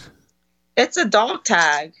that? It's a dog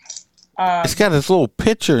tag. It's got his little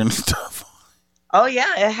picture and stuff. Oh,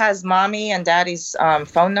 yeah. It has mommy and daddy's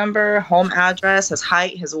phone number, home address, his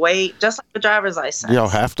height, his weight, just like the driver's license. Y'all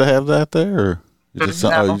have to have that there? Or is it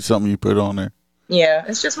No. something you put on there? Yeah,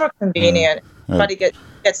 it's just more convenient. Somebody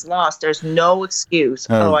gets lost. There's no excuse.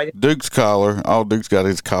 Duke's collar. All Duke's got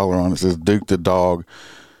his collar on. It says Duke the dog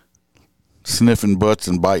sniffing butts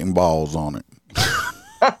and biting balls on it.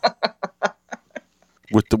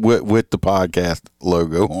 with the podcast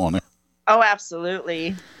logo on it. Oh,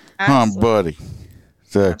 absolutely. Buddy.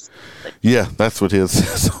 So, yeah, that's what his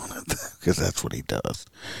says on it, because that's what he does.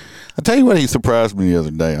 I tell you what, he surprised me the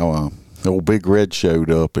other day. Old Big Red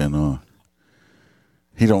showed up, and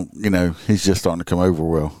he's just starting to come over.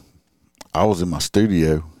 Well, I was in my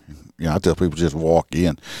studio. You know, I tell people just walk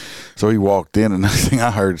in. So he walked in, and the next thing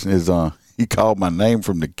I heard is he called my name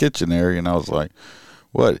from the kitchen area, and I was like,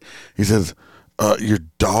 what? He says, your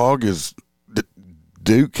dog is...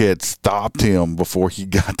 Duke had stopped him before he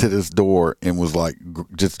got to this door and was like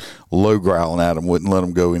just low growling at him, wouldn't let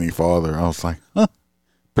him go any farther. I was like,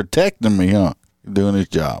 protecting me, huh? Doing his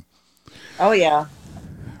job. Oh, yeah.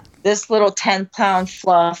 This little 10-pound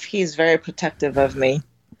fluff, he's very protective of me.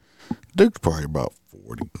 Duke's probably about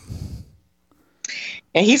 40.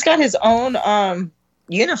 And he's got his own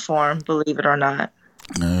uniform, believe it or not.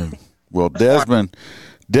 No. Well, Desmond,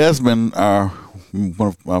 one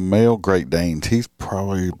of my male Great Danes, he's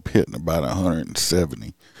probably hitting about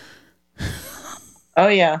 170. Oh,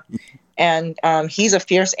 yeah. And he's a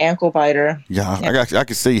fierce ankle biter. Yeah, I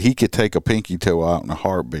could see he could take a pinky toe out in a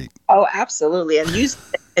heartbeat. Oh, absolutely. And use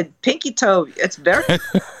a pinky toe, it's very,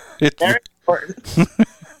 very important.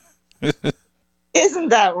 Isn't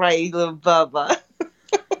that right, little Bubba?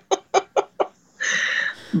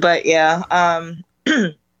 But yeah,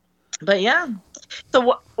 but yeah.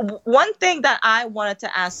 So one thing that I wanted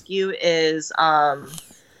to ask you is,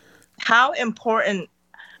 how important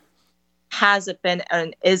has it been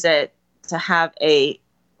and is it to have a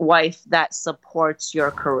wife that supports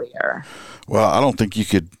your career? Well, I don't think you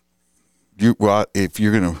could. Well, if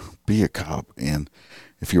you're going to be a cop and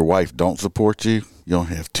if your wife don't support you, you don't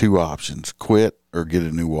have two options: quit or get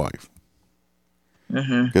a new wife.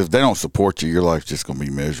 Because if they don't support you, your life's just going to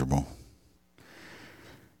be miserable.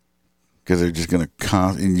 Because they're just going to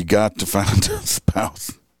and you got to find a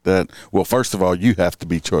spouse that, well, first of all, you have to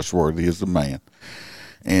be trustworthy as a man.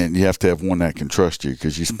 And you have to have one that can trust you,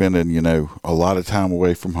 because you're spending, a lot of time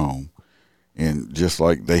away from home. And just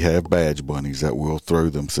like they have badge bunnies that will throw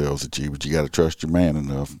themselves at you, but you got to trust your man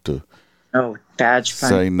enough to badge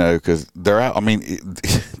bunny. Say no, because they're out. I mean,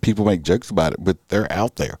 people make jokes about it, but they're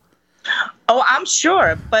out there. Oh, I'm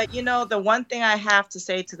sure. But, the one thing I have to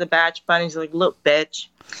say to the badge bunnies is like, look, bitch,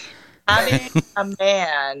 having a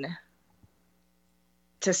man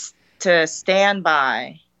to stand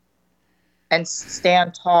by and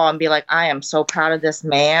stand tall and be like, I am so proud of this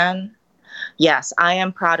man. Yes, I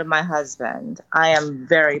am proud of my husband. I am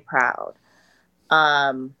very proud.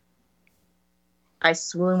 I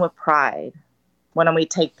swoon with pride when we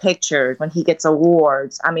take pictures, when he gets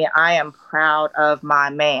awards. I mean, I am proud of my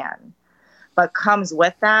man. But comes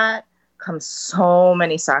with that comes so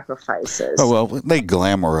many sacrifices. Oh, well, they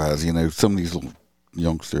glamorize, some of these little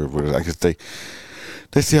youngsters, I guess they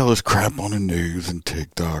see all this crap on the news and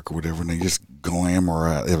TikTok or whatever, and they just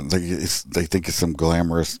glamorize. They think it's some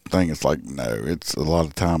glamorous thing. It's like, no, it's a lot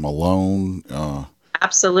of time alone.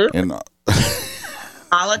 Absolutely. And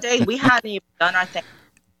holiday, we hadn't even done our thing.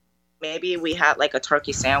 Maybe we had like a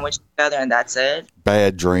turkey sandwich together, and that's it.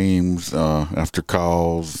 Bad dreams after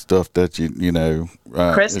calls, stuff that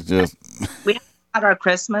Christmas. We haven't had our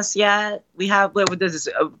Christmas yet. We have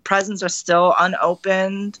presents are still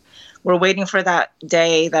unopened. We're waiting for that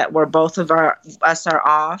day that where both of us are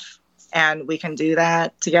off and we can do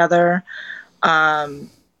that together.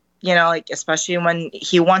 Especially when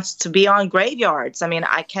he wants to be on graveyards. I mean,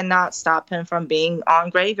 I cannot stop him from being on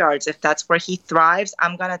graveyards. If that's where he thrives,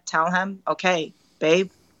 I'm going to tell him, okay, babe,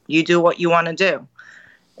 you do what you want to do.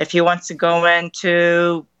 If he wants to go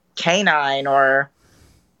into Canine or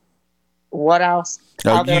what else?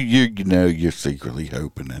 You're secretly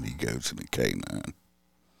hoping that he goes into Canine.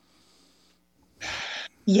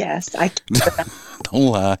 Yes, I don't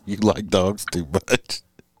lie. You like dogs too much.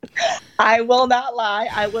 I will not lie.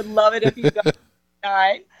 I would love it if you go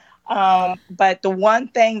Canine. But the one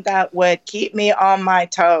thing that would keep me on my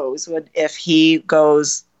toes would if he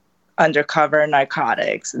goes undercover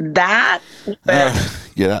narcotics. That would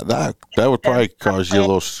that would probably cause you a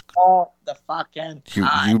little all the fucking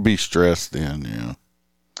time. You'd be stressed then, yeah.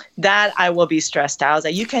 That I will be stressed out. I was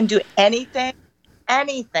like, you can do anything.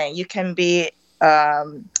 You can be a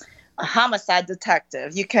homicide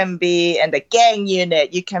detective. You can be in the gang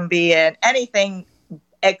unit. You can be in anything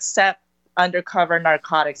except undercover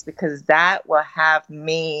narcotics, because that will have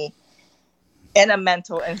me in a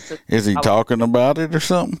mental institution. Is he talking about it or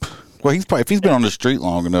something? Well, if he's been on the street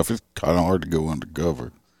long enough, it's kind of hard to go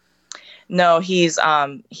undercover. No, he's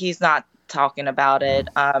not talking about it.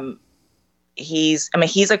 He's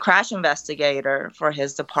a crash investigator for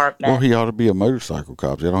his department. Well, he ought to be a motorcycle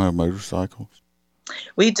cop. They don't have motorcycles.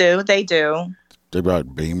 We do. They do. They ride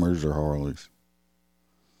Beamers or Harleys.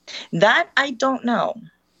 That I don't know.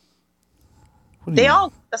 They all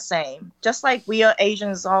look the same. Just like we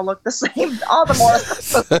Asians all look the same. All the more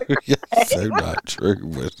so not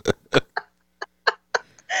true. But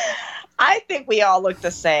I think we all look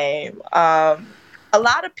the same. A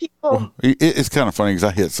lot of people. Well, it's kind of funny because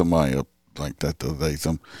I hit somebody up like that the other day.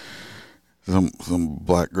 Some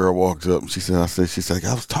black girl walks up and she's like,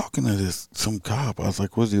 I was talking to some cop. I was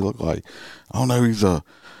like, what does he look like? I don't know. He's a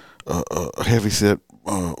heavy-set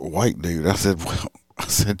white dude. I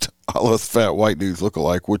said, all us fat white dudes look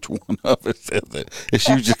alike. Which one of us is it? And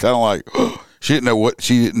she was just kind of like, she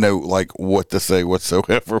didn't know like what to say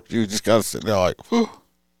whatsoever. She was just kind of sitting there like,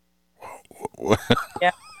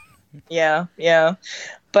 yeah.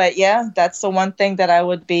 But yeah, that's the one thing that I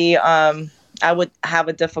would be, I would have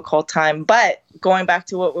a difficult time. But going back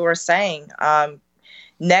to what we were saying,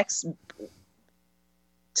 next,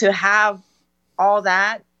 to have all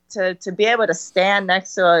that, to be able to stand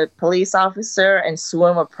next to a police officer and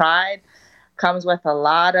swim with pride comes with a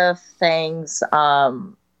lot of things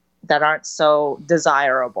that aren't so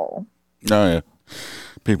desirable. Oh, yeah.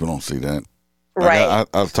 People don't see that. Right.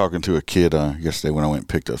 I was talking to a kid yesterday when I went and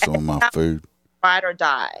picked up some of my food. ride or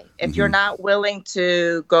die. If you're Mhm. not willing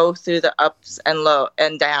to go through the ups and low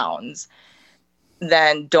and downs,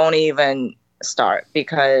 then don't even start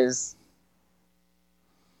because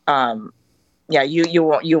yeah, you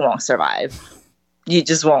won't survive. You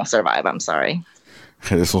just won't survive. I'm sorry.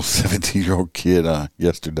 Had this little 17-year-old kid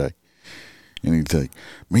yesterday, and he'd say,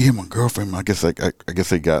 "Me and my girlfriend, I guess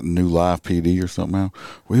they got new live PD or something else.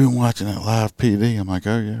 We've been watching that live PD." I'm like,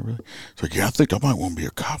 "Oh yeah, really?" It's like, "Yeah, I think I might want to be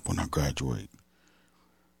a cop when I graduate."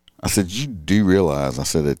 I said, "You do realize?" I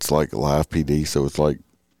said, "It's like live PD, so it's like,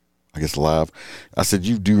 I guess live." I said,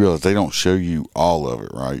 "You do realize they don't show you all of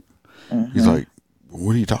it, right?" Mm-hmm. He's like,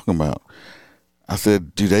 "What are you talking about?" I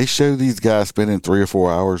said, "Do they show these guys spending 3 or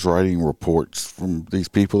 4 hours writing reports from these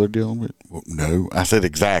people they're dealing with?" Well, no. I said,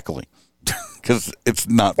 "Exactly." Because it's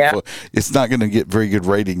not it's not going to get very good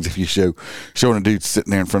ratings if you showing a dude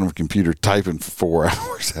sitting there in front of a computer typing for 4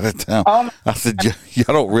 hours at a time. I said, y'all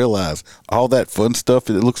don't realize all that fun stuff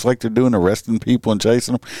that it looks like they're doing, arresting people and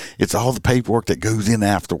chasing them. It's all the paperwork that goes in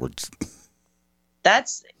afterwards.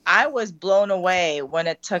 I was blown away when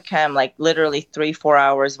it took him like literally 3-4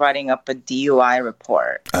 hours writing up a DUI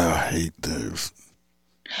report. Oh, I hate those.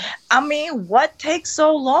 I mean, what takes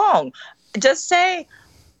so long? Just say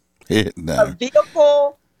No. a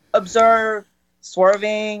vehicle observed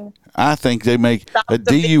swerving. I think they make a the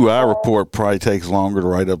DUI vehicle. report probably takes longer to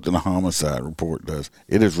write up than a homicide report does.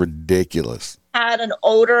 It is ridiculous. Had an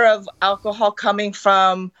odor of alcohol coming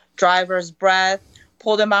from driver's breath,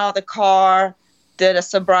 pulled him out of the car, did a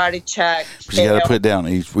sobriety check. But you got to put down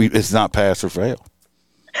it's not pass or fail.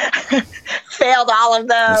 Failed all of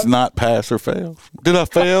them. It's not pass or fail. Did I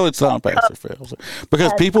fail? It's not pass or fail.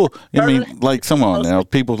 Because people, I mean, like, come on now,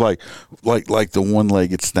 people like the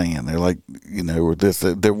one-legged stand. They're like, you know, or this.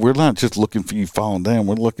 We're not just looking for you falling down.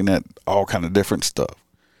 We're looking at all kind of different stuff.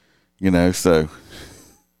 You know, so.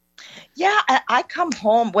 Yeah, I come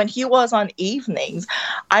home when he was on evenings.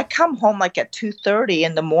 I come home like at 2:30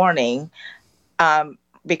 in the morning.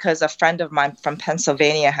 Because a friend of mine from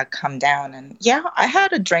Pennsylvania had come down, and I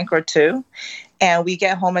had a drink or two, and we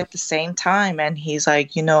get home at the same time, and he's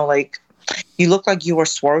like, you know, like, you look like you were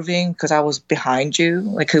swerving because I was behind you,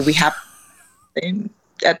 like, could we have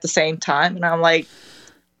at the same time? And I'm like,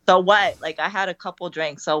 so what? Like, I had a couple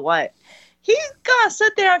drinks, so what? He's gonna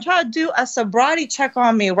sit there and try to do a sobriety check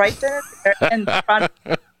on me right there in front of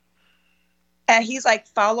me. And he's like,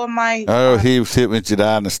 follow my... he was hitting with your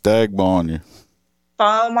eye and a stag ball on you.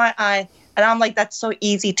 Follow my eye. And I'm like, that's so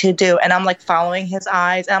easy to do. And I'm like following his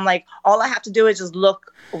eyes. And I'm like, all I have to do is just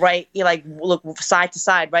look right, look side to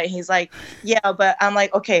side, right? And he's like, yeah, but I'm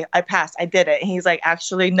like, okay, I passed. I did it. And he's like,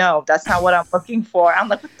 actually, no, that's not what I'm looking for. I'm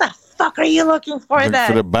like, what the fuck are you looking for then?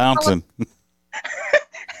 For the bouncing.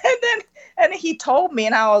 And he told me,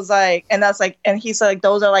 and I was like, and that's like, and he said, like,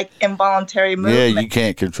 those are like involuntary movements. Yeah, you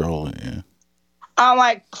can't control it. Yeah. I'm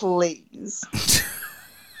like, please.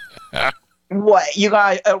 What? You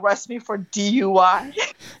gonna arrest me for DUI?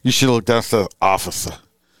 You should look down to the officer.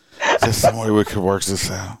 There's somebody we could work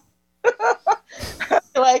this out.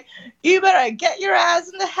 Like, you better get your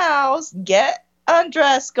ass in the house, get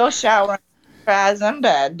undressed, go shower, and get your ass in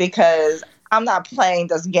bed because I'm not playing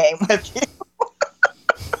this game with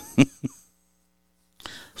you.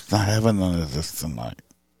 It's not having none of this tonight.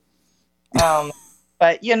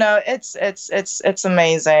 But you know, it's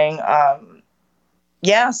amazing.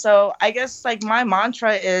 Yeah, so I guess like my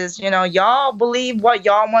mantra is, you know, y'all believe what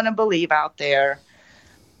y'all want to believe out there,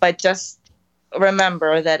 but just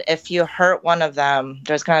remember that if you hurt one of them,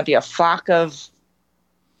 there's going to be a flock of,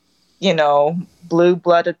 you know,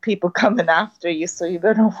 blue-blooded people coming after you, so you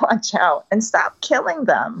better watch out and stop killing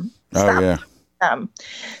them. Stop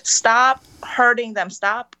hurting them.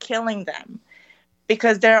 Stop killing them,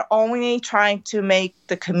 because they're only trying to make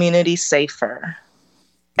the community safer.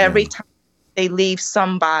 Every time they leave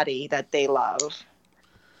somebody that they love.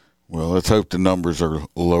 Well, let's hope the numbers are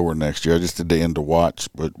lower next year. I just did the end to watch,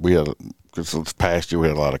 but because this past year we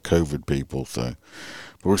had a lot of COVID people, but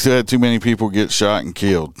we still had too many people get shot and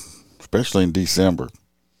killed, especially in December.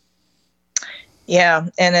 Yeah,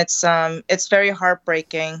 and it's very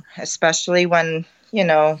heartbreaking, especially when, you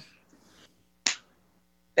know,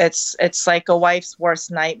 it's like a wife's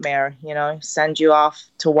worst nightmare, you know, send you off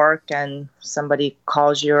to work and somebody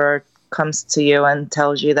calls you or comes to you and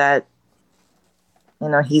tells you that, you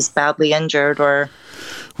know, he's badly injured or...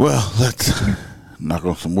 Well, let's knock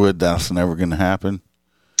on some wood. That's never going to happen.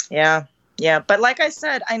 Yeah. But like I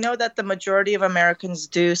said, I know that the majority of Americans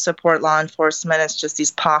do support law enforcement. It's just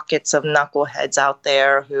these pockets of knuckleheads out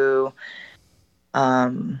there who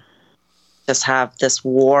just have this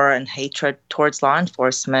war and hatred towards law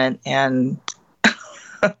enforcement. And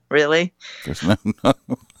Really? There's no.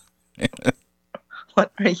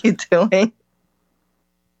 What are you doing?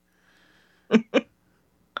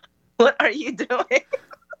 What are you doing?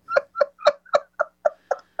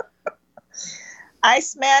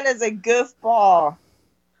 Iceman is a goofball.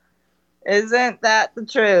 Isn't that the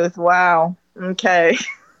truth? Wow. Okay.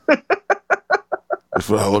 That's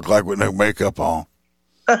what I look like with no makeup on.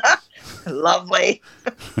 Lovely.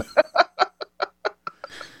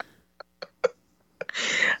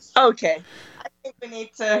 Okay. I think we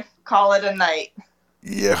need to call it a night.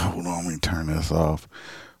 Yeah, hold on, let me turn this off.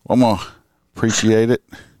 Well, I'm gonna appreciate it.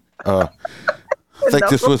 I think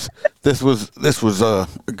this was a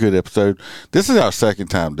good episode. This is our second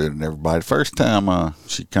time doing it, everybody. First time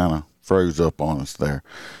she kind of froze up on us there,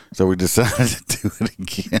 so we decided to do it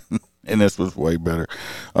again, and this was way better.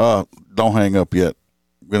 Don't hang up yet.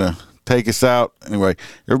 I'm gonna take us out anyway.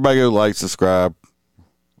 Everybody go like, subscribe.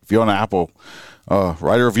 If you're on Apple,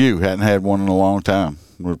 write a review. Hadn't had one in a long time.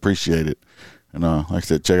 We'd appreciate it. And like I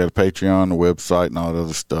said, check out the Patreon, the website, and all that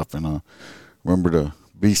other stuff. And remember to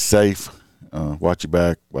be safe. Watch your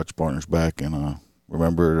back, watch your partner's back, and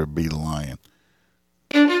remember to be the lion.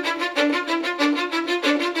 You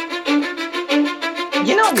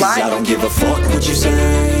know, I don't give a fuck what you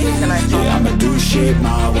say. Yeah, I'ma do shit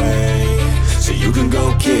my way. So you can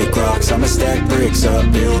go kick rocks, I'ma stack bricks up,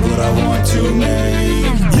 build what I want to make.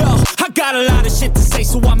 Yo, I got a lot of shit to say,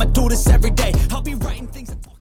 so I'ma do this every day. I'll be writing things.